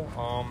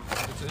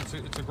 It's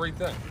a great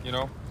thing.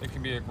 It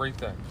can be a great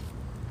thing.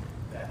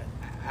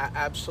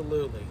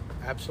 Absolutely,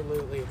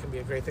 it can be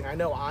a great thing. I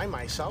know I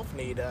myself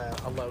need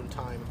alone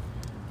time.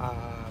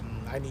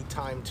 I need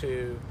time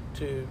to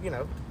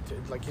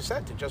like you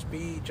said, to just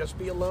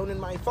be alone in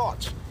my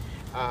thoughts,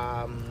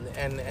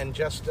 and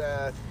just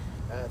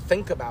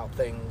think about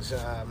things,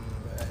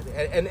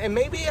 and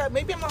maybe I'm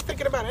not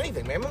thinking about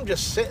anything. Maybe I'm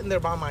just sitting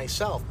there by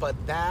myself. But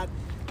that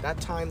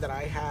time that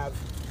I have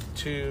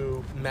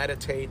to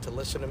meditate, to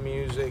listen to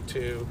music,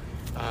 to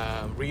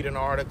read an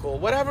article,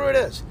 whatever it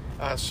is,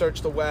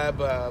 search the web,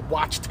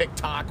 watch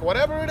TikTok,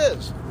 whatever it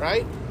is,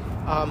 right?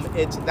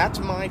 That's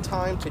my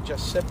time to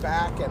just sit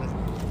back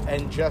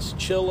and just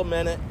chill a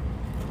minute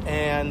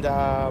and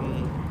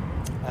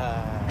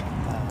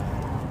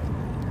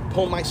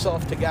pull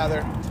myself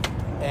together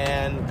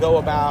and go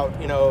about,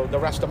 the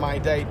rest of my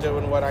day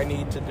doing what I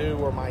need to do,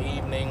 or my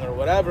evening, or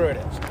whatever it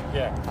is.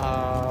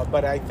 Yeah.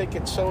 But I think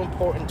it's so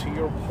important, to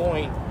your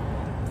point,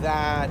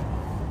 that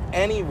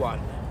anyone,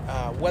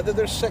 whether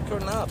they're sick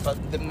or not, but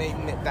that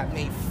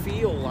may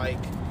feel like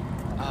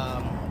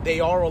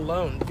they are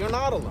alone. You're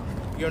not alone.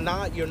 You're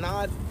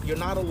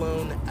not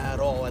alone at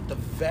all. At the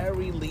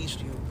very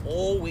least, you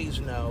always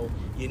know,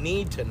 you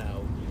need to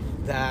know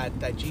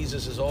that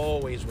Jesus is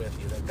always with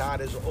you, that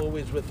God is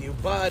always with you.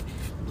 But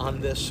on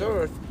this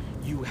earth,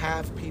 you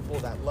have people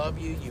that love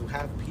you. You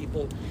have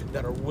people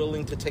that are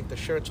willing to take the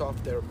shirts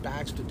off their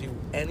backs to do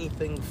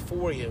anything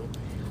for you.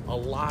 A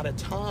lot of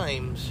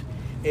times,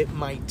 it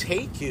might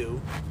take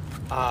you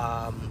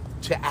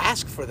to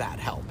ask for that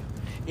help.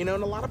 And a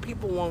lot of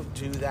people won't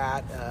do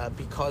that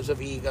because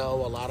of ego.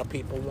 A lot of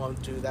people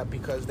won't do that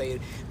because they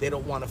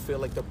don't want to feel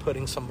like they're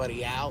putting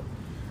somebody out.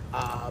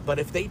 But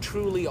if they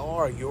truly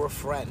are your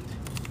friend,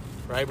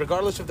 right,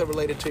 regardless if they're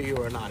related to you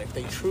or not, if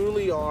they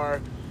truly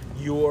are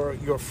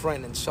your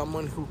friend and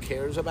someone who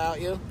cares about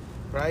you,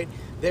 right,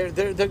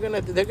 they're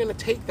gonna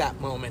take that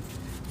moment,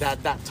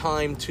 that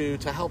time to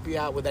help you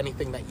out with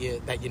anything that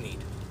you need.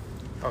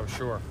 Oh,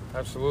 sure,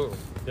 absolutely,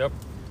 yep.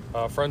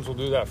 Friends will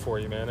do that for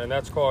you, man, and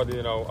that's called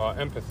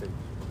empathy.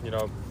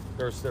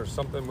 There's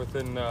something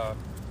within the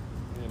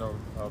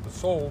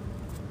soul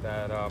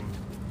that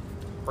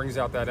brings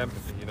out that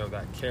empathy.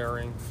 That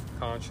caring,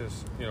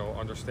 conscious,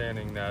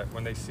 understanding that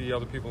when they see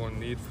other people in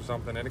need for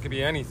something, and it could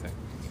be anything.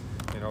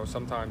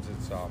 Sometimes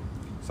it's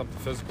something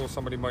physical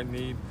somebody might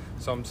need.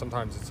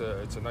 Sometimes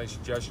it's a nice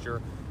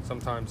gesture.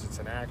 Sometimes it's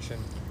an action.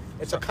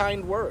 It's a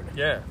kind word.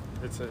 Yeah,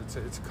 it's a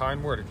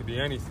kind word. It could be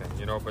anything,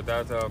 But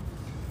that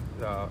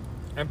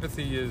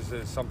empathy is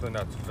something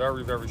that's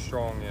very, very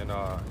strong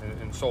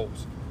in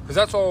souls, because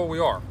that's all we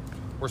are.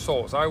 We're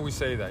souls. I always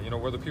say that,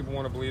 whether people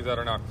want to believe that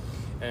or not.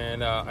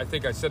 And I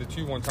think I said it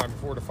to you one time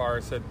before the fire.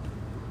 I said,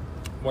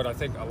 what I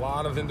think a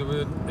lot of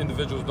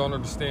individuals don't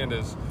understand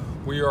is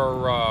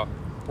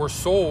we're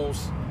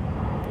souls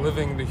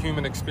living the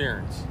human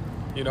experience.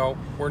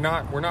 We're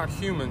not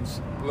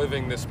humans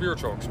living the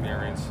spiritual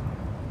experience.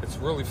 It's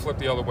really flipped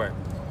the other way.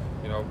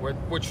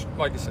 Which,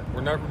 like I said,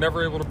 we're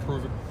never able to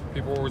prove it.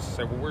 People always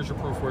say, well, where's your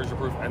proof? Where's your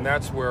proof? And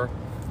that's where,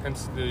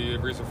 hence the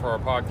reason for our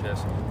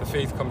podcast, the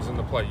faith comes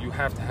into play. You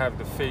have to have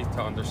the faith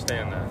to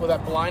understand that. Well,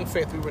 that blind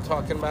faith we were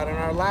talking about in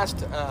our last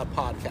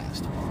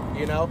podcast,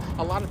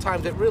 a lot of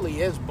times it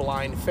really is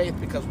blind faith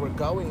because we're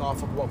going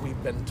off of what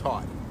we've been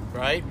taught,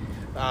 right?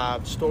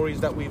 Stories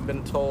that we've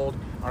been told,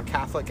 our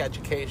Catholic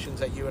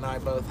educations that you and I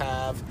both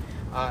have,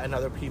 and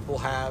other people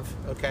have,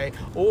 okay?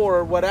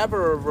 Or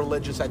whatever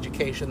religious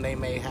education they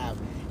may have.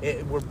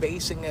 We're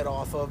basing it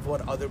off of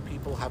what other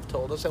people have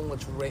told us and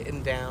what's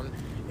written down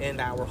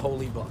in our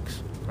holy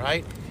books,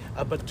 right?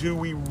 But do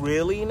we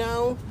really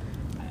know?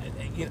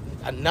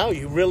 No,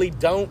 you really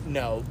don't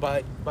know,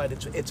 but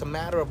it's a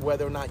matter of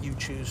whether or not you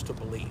choose to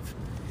believe.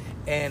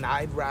 And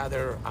I'd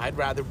rather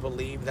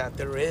believe that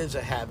there is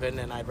a heaven,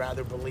 and I'd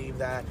rather believe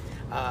that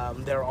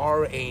there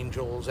are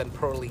angels and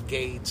pearly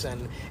gates,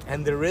 and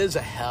there is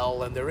a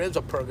hell, and there is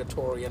a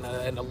purgatory and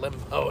a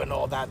limbo and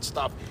all that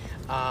stuff.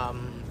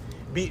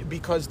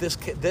 Because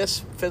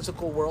this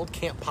physical world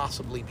can't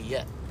possibly be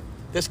it.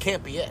 This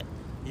can't be it.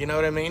 You know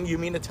what I mean? You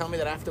mean to tell me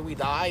that after we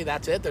die,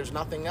 that's it? There's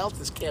nothing else?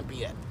 This can't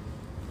be it,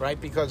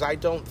 right? Because I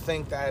don't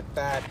think that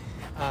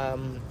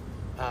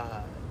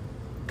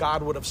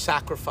God would have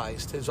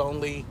sacrificed His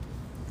only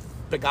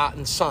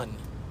begotten Son,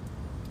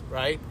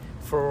 right,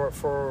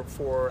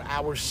 for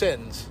our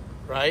sins,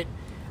 right,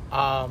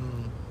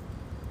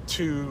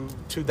 to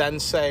then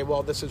say,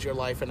 well, this is your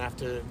life, and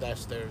after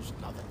this, there's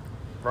nothing.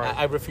 Right.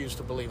 I refuse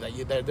to believe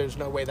that. There's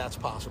no way that's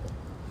possible.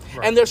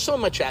 Right. And there's so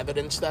much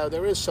evidence, though.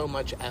 There is so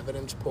much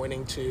evidence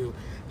pointing to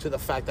the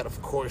fact that, of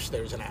course,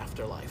 there's an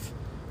afterlife,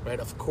 right?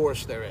 Of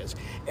course there is.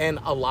 And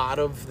a lot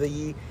of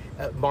the,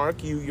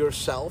 Mark, you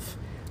yourself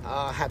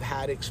have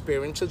had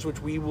experiences,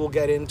 which we will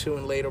get into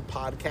in later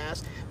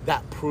podcasts,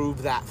 that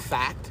prove that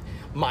fact.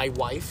 My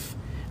wife,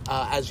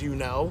 as you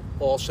know,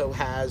 also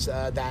has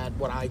that,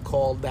 what I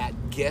call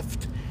that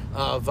gift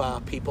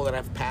of people that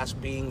have passed,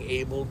 being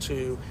able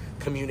to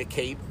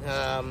communicate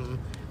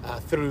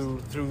through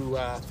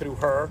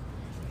her,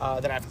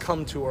 that I've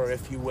come to her,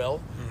 if you will,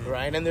 mm-hmm.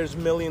 right? And there's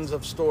millions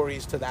of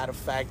stories to that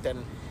effect,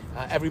 and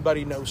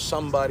everybody knows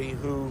somebody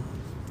who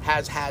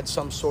has had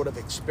some sort of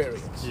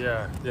experience.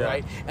 Yeah.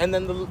 Right? And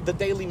then the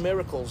daily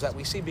miracles that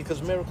we see,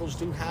 because miracles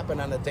do happen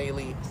on a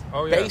daily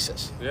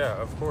basis. Yeah,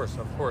 of course.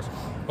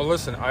 Well,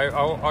 listen,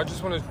 I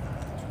just want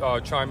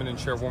to chime in and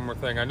share one more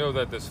thing. I know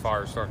that this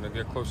fire is starting to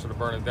get closer to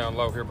burning down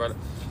low here, but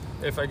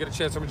if I get a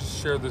chance, I'm going to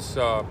just share this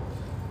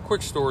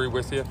quick story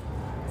with you,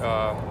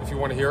 if you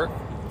want to hear it.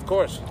 Of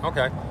course.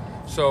 Okay.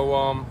 So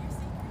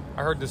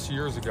I heard this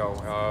years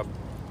ago.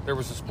 There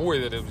was this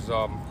boy that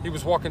he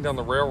was walking down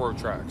the railroad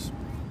tracks.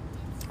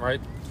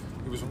 Right,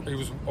 he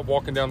was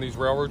walking down these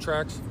railroad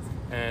tracks,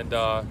 and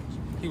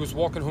he was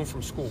walking home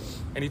from school,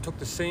 and he took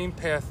the same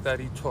path that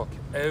he took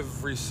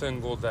every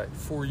single day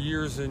for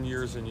years and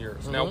years and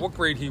years. Mm-hmm. Now, what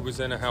grade he was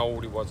in and how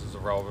old he was is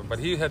irrelevant, but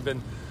he had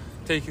been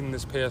taking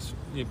this path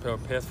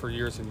for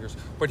years and years.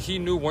 But he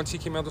knew once he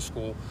came out of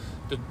school,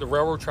 the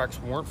railroad tracks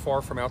weren't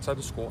far from outside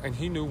the school, and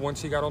he knew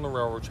once he got on the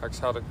railroad tracks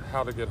how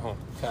to get home.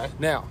 Okay.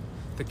 Now,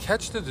 the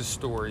catch to this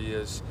story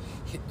is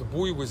the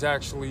boy was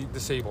actually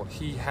disabled.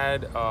 He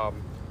had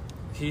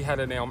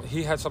an ailment.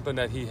 He had something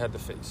that he had to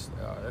face,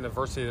 an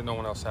adversity that no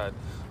one else had.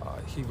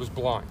 He was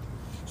blind.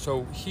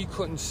 So he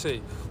couldn't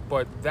see.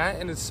 But that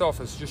in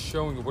itself is just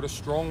showing you what a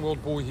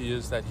strong-willed boy he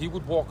is, that he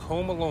would walk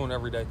home alone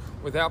every day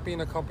without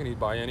being accompanied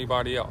by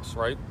anybody else,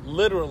 right?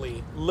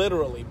 Literally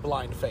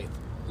blind faith.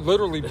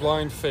 Literally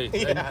blind faith.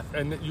 Yeah.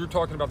 And you're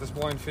talking about this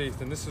blind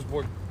faith, and this is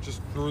what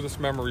just drew this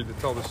memory to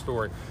tell this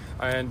story.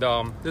 And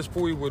this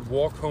boy would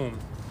walk home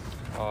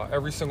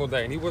every single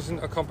day, and he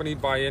wasn't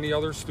accompanied by any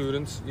other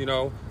students,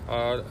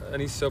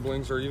 any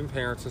siblings or even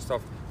parents and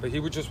stuff, but he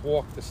would just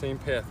walk the same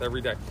path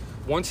every day.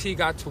 Once he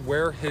got to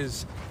where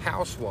his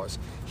house was,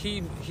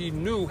 he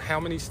knew how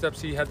many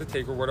steps he had to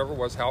take or whatever it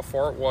was, how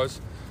far it was,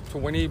 to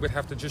when he would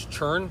have to just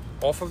churn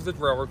off of the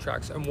railroad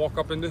tracks and walk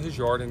up into his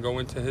yard and go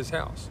into his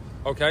house,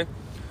 okay?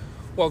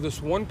 Well,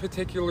 this one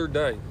particular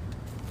day,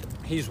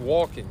 he's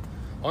walking.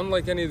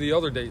 Unlike any of the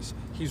other days,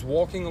 he's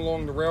walking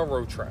along the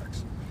railroad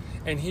tracks.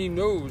 And he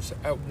knows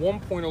at one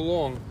point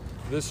along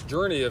this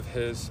journey of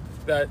his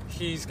that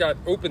he's got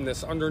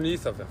openness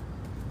underneath of him,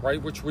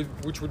 right? Which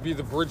would be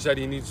the bridge that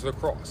he needs to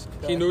cross.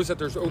 Okay. He knows that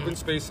there's open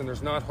space and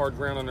there's not hard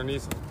ground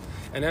underneath him.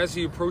 And as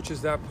he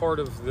approaches that part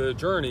of the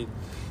journey,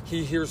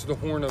 he hears the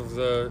horn of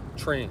the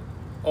train.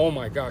 Oh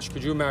my gosh,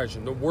 could you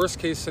imagine? The worst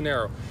case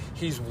scenario.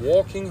 He's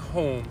walking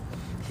home.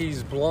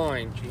 He's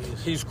blind. Jeez.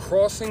 He's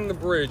crossing the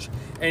bridge,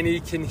 and he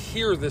can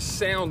hear the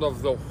sound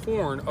of the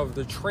horn of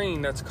the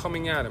train that's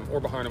coming at him, or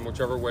behind him,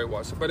 whichever way it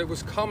was. But it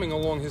was coming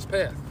along his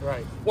path.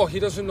 Right. Well, he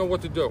doesn't know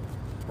what to do,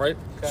 right?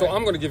 Okay. So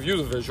I'm going to give you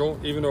the visual,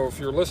 even though if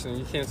you're listening,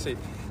 you can't see.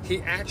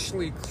 He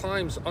actually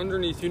climbs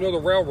underneath, the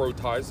railroad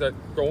ties that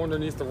go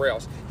underneath the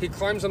rails. He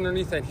climbs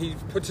underneath and he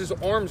puts his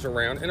arms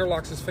around,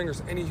 interlocks his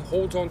fingers, and he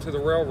holds onto the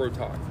railroad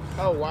tie.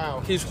 Oh,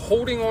 wow. He's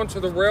holding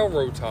onto the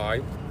railroad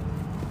tie,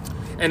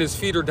 and his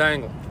feet are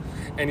dangling.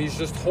 And he's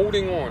just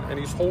holding on, and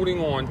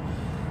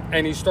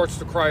he starts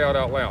to cry out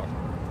loud.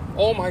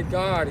 Oh my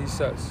God, he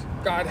says,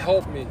 God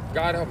help me,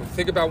 God help me.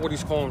 Think about what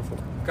he's calling for.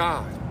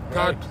 God,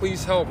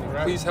 please help me,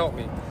 please help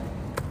me.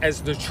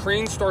 As the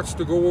train starts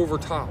to go over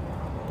top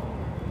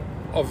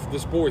of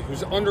this boy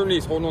who's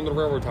underneath, holding on to the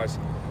railroad ties,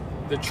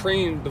 the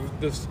train,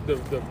 there's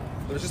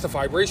just a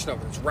vibration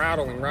of it. It's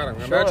rattling. Sure,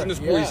 imagine this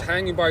boy, he's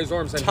hanging by his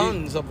arms. And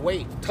tons of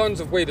weight.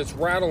 It's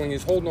rattling.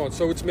 He's holding on.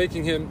 So it's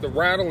making him, the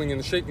rattling and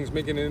the shaking is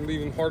making it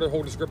even harder to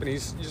hold his grip. And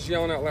he's just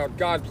yelling out loud,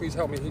 God, please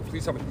help me.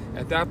 Please help me.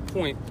 At that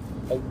point,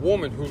 a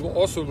woman who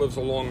also lives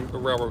along the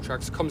railroad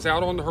tracks comes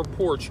out onto her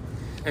porch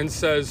and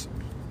says,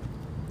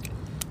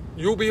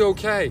 you'll be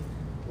okay.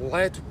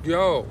 Let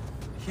go.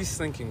 He's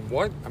thinking,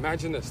 what?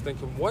 Imagine this.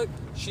 Thinking, what?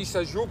 She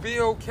says, you'll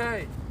be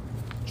okay.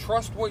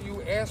 Trust what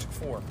you ask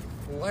for.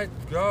 Let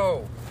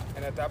go.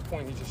 And at that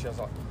point, he just yells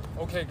out,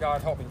 okay,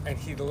 God, help me. And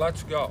he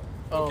lets go.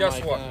 But guess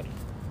what? God.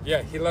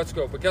 Yeah, he lets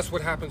go. But guess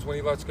what happens when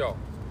he lets go?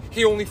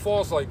 He only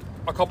falls like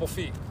a couple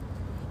feet.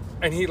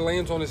 And he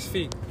lands on his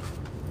feet.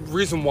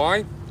 Reason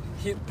why?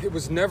 It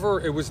was never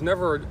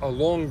a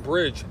long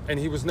bridge, and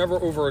he was never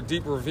over a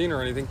deep ravine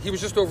or anything. He was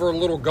just over a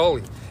little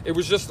gully. It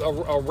was just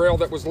a rail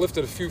that was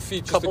lifted a few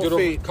feet just to get over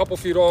a couple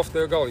feet off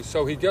the gully.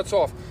 So he gets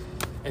off,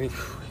 and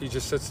he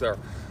just sits there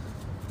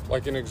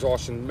like in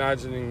exhaustion,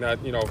 imagining that,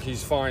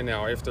 he's fine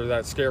now after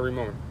that scary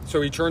moment. So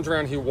he turns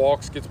around, he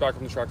walks, gets back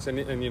on the tracks, and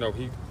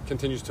he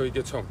continues till he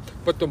gets home.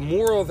 But the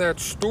moral of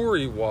that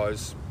story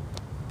was,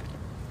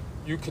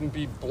 you can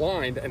be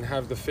blind and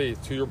have the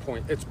faith, to your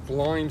point. It's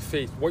blind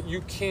faith, what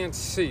you can't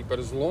see, but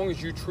as long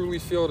as you truly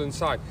feel it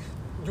inside,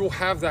 you'll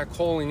have that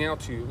calling out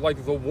to you,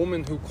 like the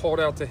woman who called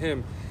out to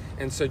him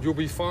and said, you'll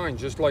be fine,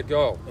 just let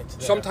go.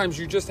 Sometimes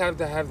you just have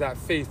to have that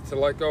faith to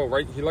let go,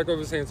 right? He let go of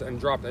his hands and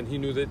dropped, and she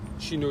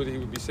knew that he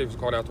would be safe as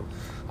called out to him.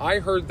 I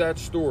heard that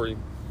story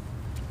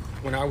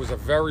when I was a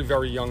very,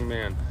 very young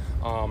man,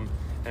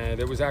 and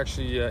it was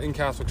actually in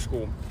Catholic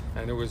school,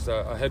 and it was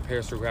a head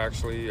pastor who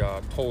actually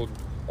told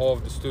all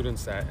of the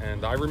students that,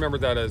 and I remember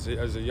that as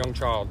a young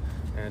child,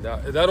 and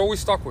that always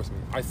stuck with me.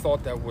 I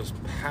thought that was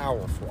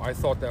powerful. I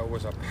thought that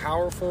was a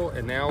powerful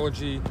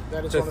analogy.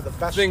 That is one of the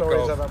best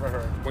stories I've ever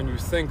heard. When you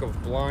think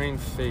of blind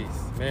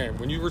faith, man,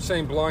 when you were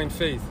saying blind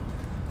faith,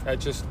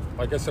 that just,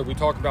 like I said, we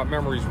talk about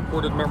memories,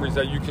 recorded memories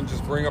that you can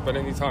just bring up at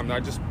any time, and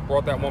I just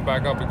brought that one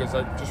back up because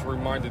that just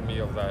reminded me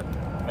of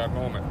that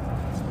moment.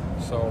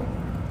 So,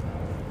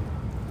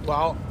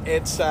 well,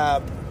 it's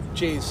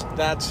geez,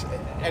 that's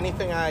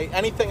anything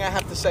I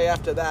have to say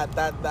after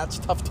that's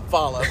tough to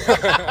follow.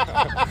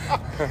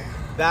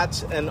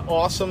 That's an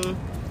awesome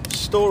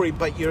story,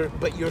 but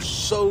you're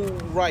so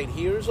right.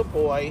 Here's a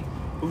boy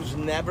who's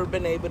never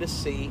been able to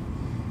see,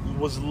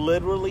 was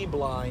literally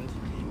blind,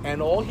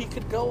 and all he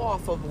could go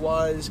off of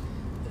was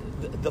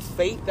the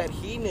faith that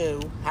he knew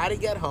how to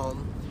get home,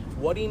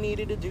 what he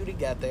needed to do to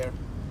get there,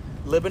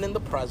 living in the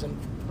present,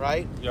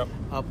 right? Yep.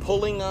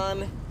 Pulling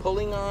on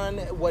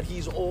what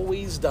he's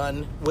always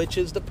done, which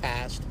is the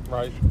past,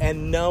 right?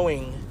 And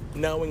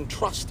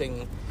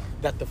trusting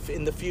that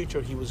in the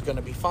future he was going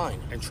to be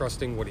fine, and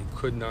trusting what he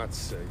could not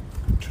see.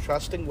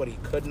 Trusting what he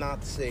could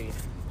not see.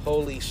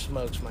 Holy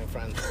smokes, my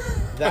friend!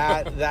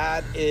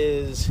 That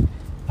is.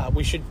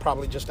 We should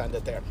probably just end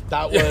it there.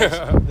 That's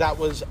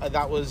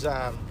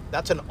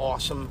an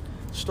awesome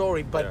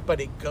story, but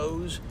it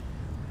goes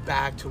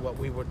back to what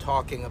we were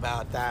talking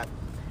about, that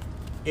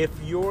if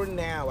you're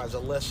now, as a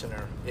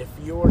listener, if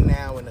you're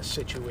now in a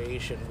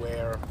situation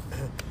where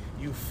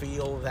you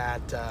feel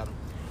that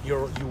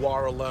you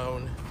are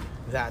alone,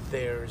 that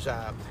there's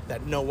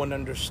that no one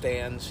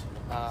understands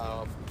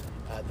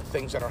the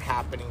things that are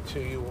happening to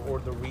you, or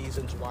the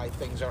reasons why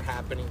things are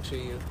happening to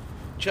you,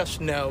 just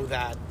know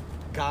that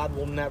God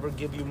will never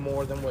give you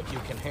more than what you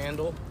can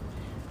handle.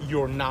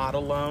 You're not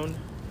alone.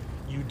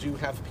 You do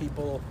have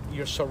people.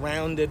 You're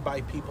surrounded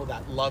by people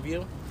that love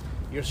you.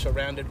 You're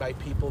surrounded by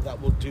people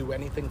that will do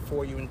anything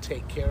for you and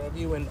take care of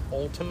you. And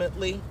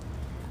ultimately,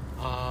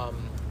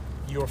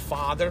 your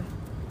Father,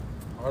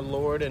 our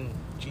Lord and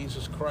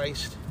Jesus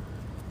Christ,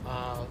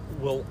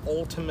 will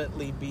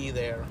ultimately be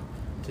there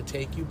to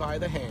take you by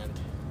the hand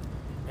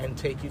and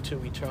take you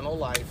to eternal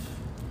life,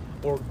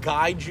 or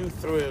guide you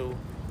through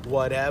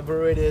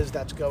whatever it is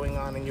that's going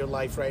on in your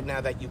life right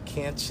now that you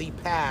can't see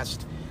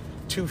past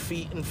 2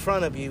 feet in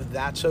front of you.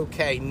 That's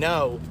okay.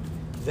 Know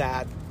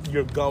that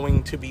you're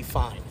going to be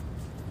fine.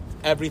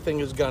 Everything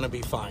is going to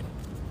be fine.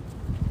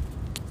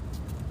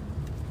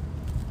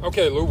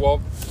 Okay, Lou. Well,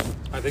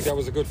 I think that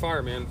was a good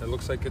fire, man. It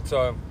looks like it's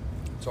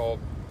all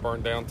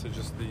burned down to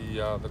just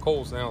the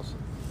coals now. So.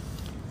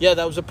 Yeah,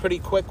 that was a pretty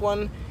quick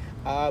one,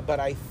 but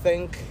I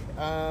think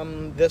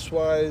this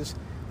was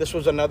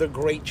another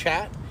great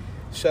chat.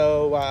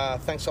 So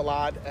thanks a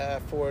lot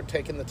for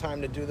taking the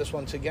time to do this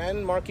once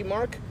again, Marky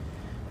Mark.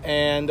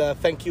 And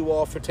thank you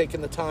all for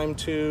taking the time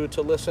to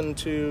listen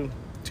to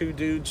two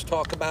dudes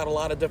talk about a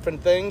lot of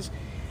different things.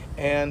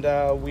 And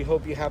we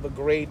hope you have a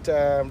great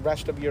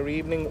rest of your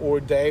evening or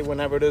day,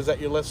 whenever it is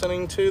that you're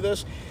listening to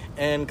this.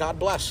 And God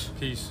bless.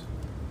 Peace.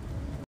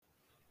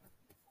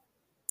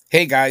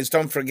 Hey guys,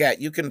 don't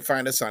forget, you can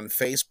find us on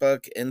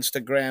Facebook,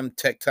 Instagram,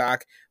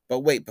 TikTok.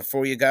 But wait,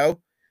 before you go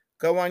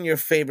on your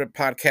favorite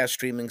podcast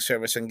streaming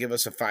service and give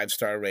us a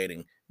 5-star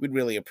rating. We'd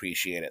really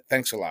appreciate it.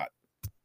 Thanks a lot.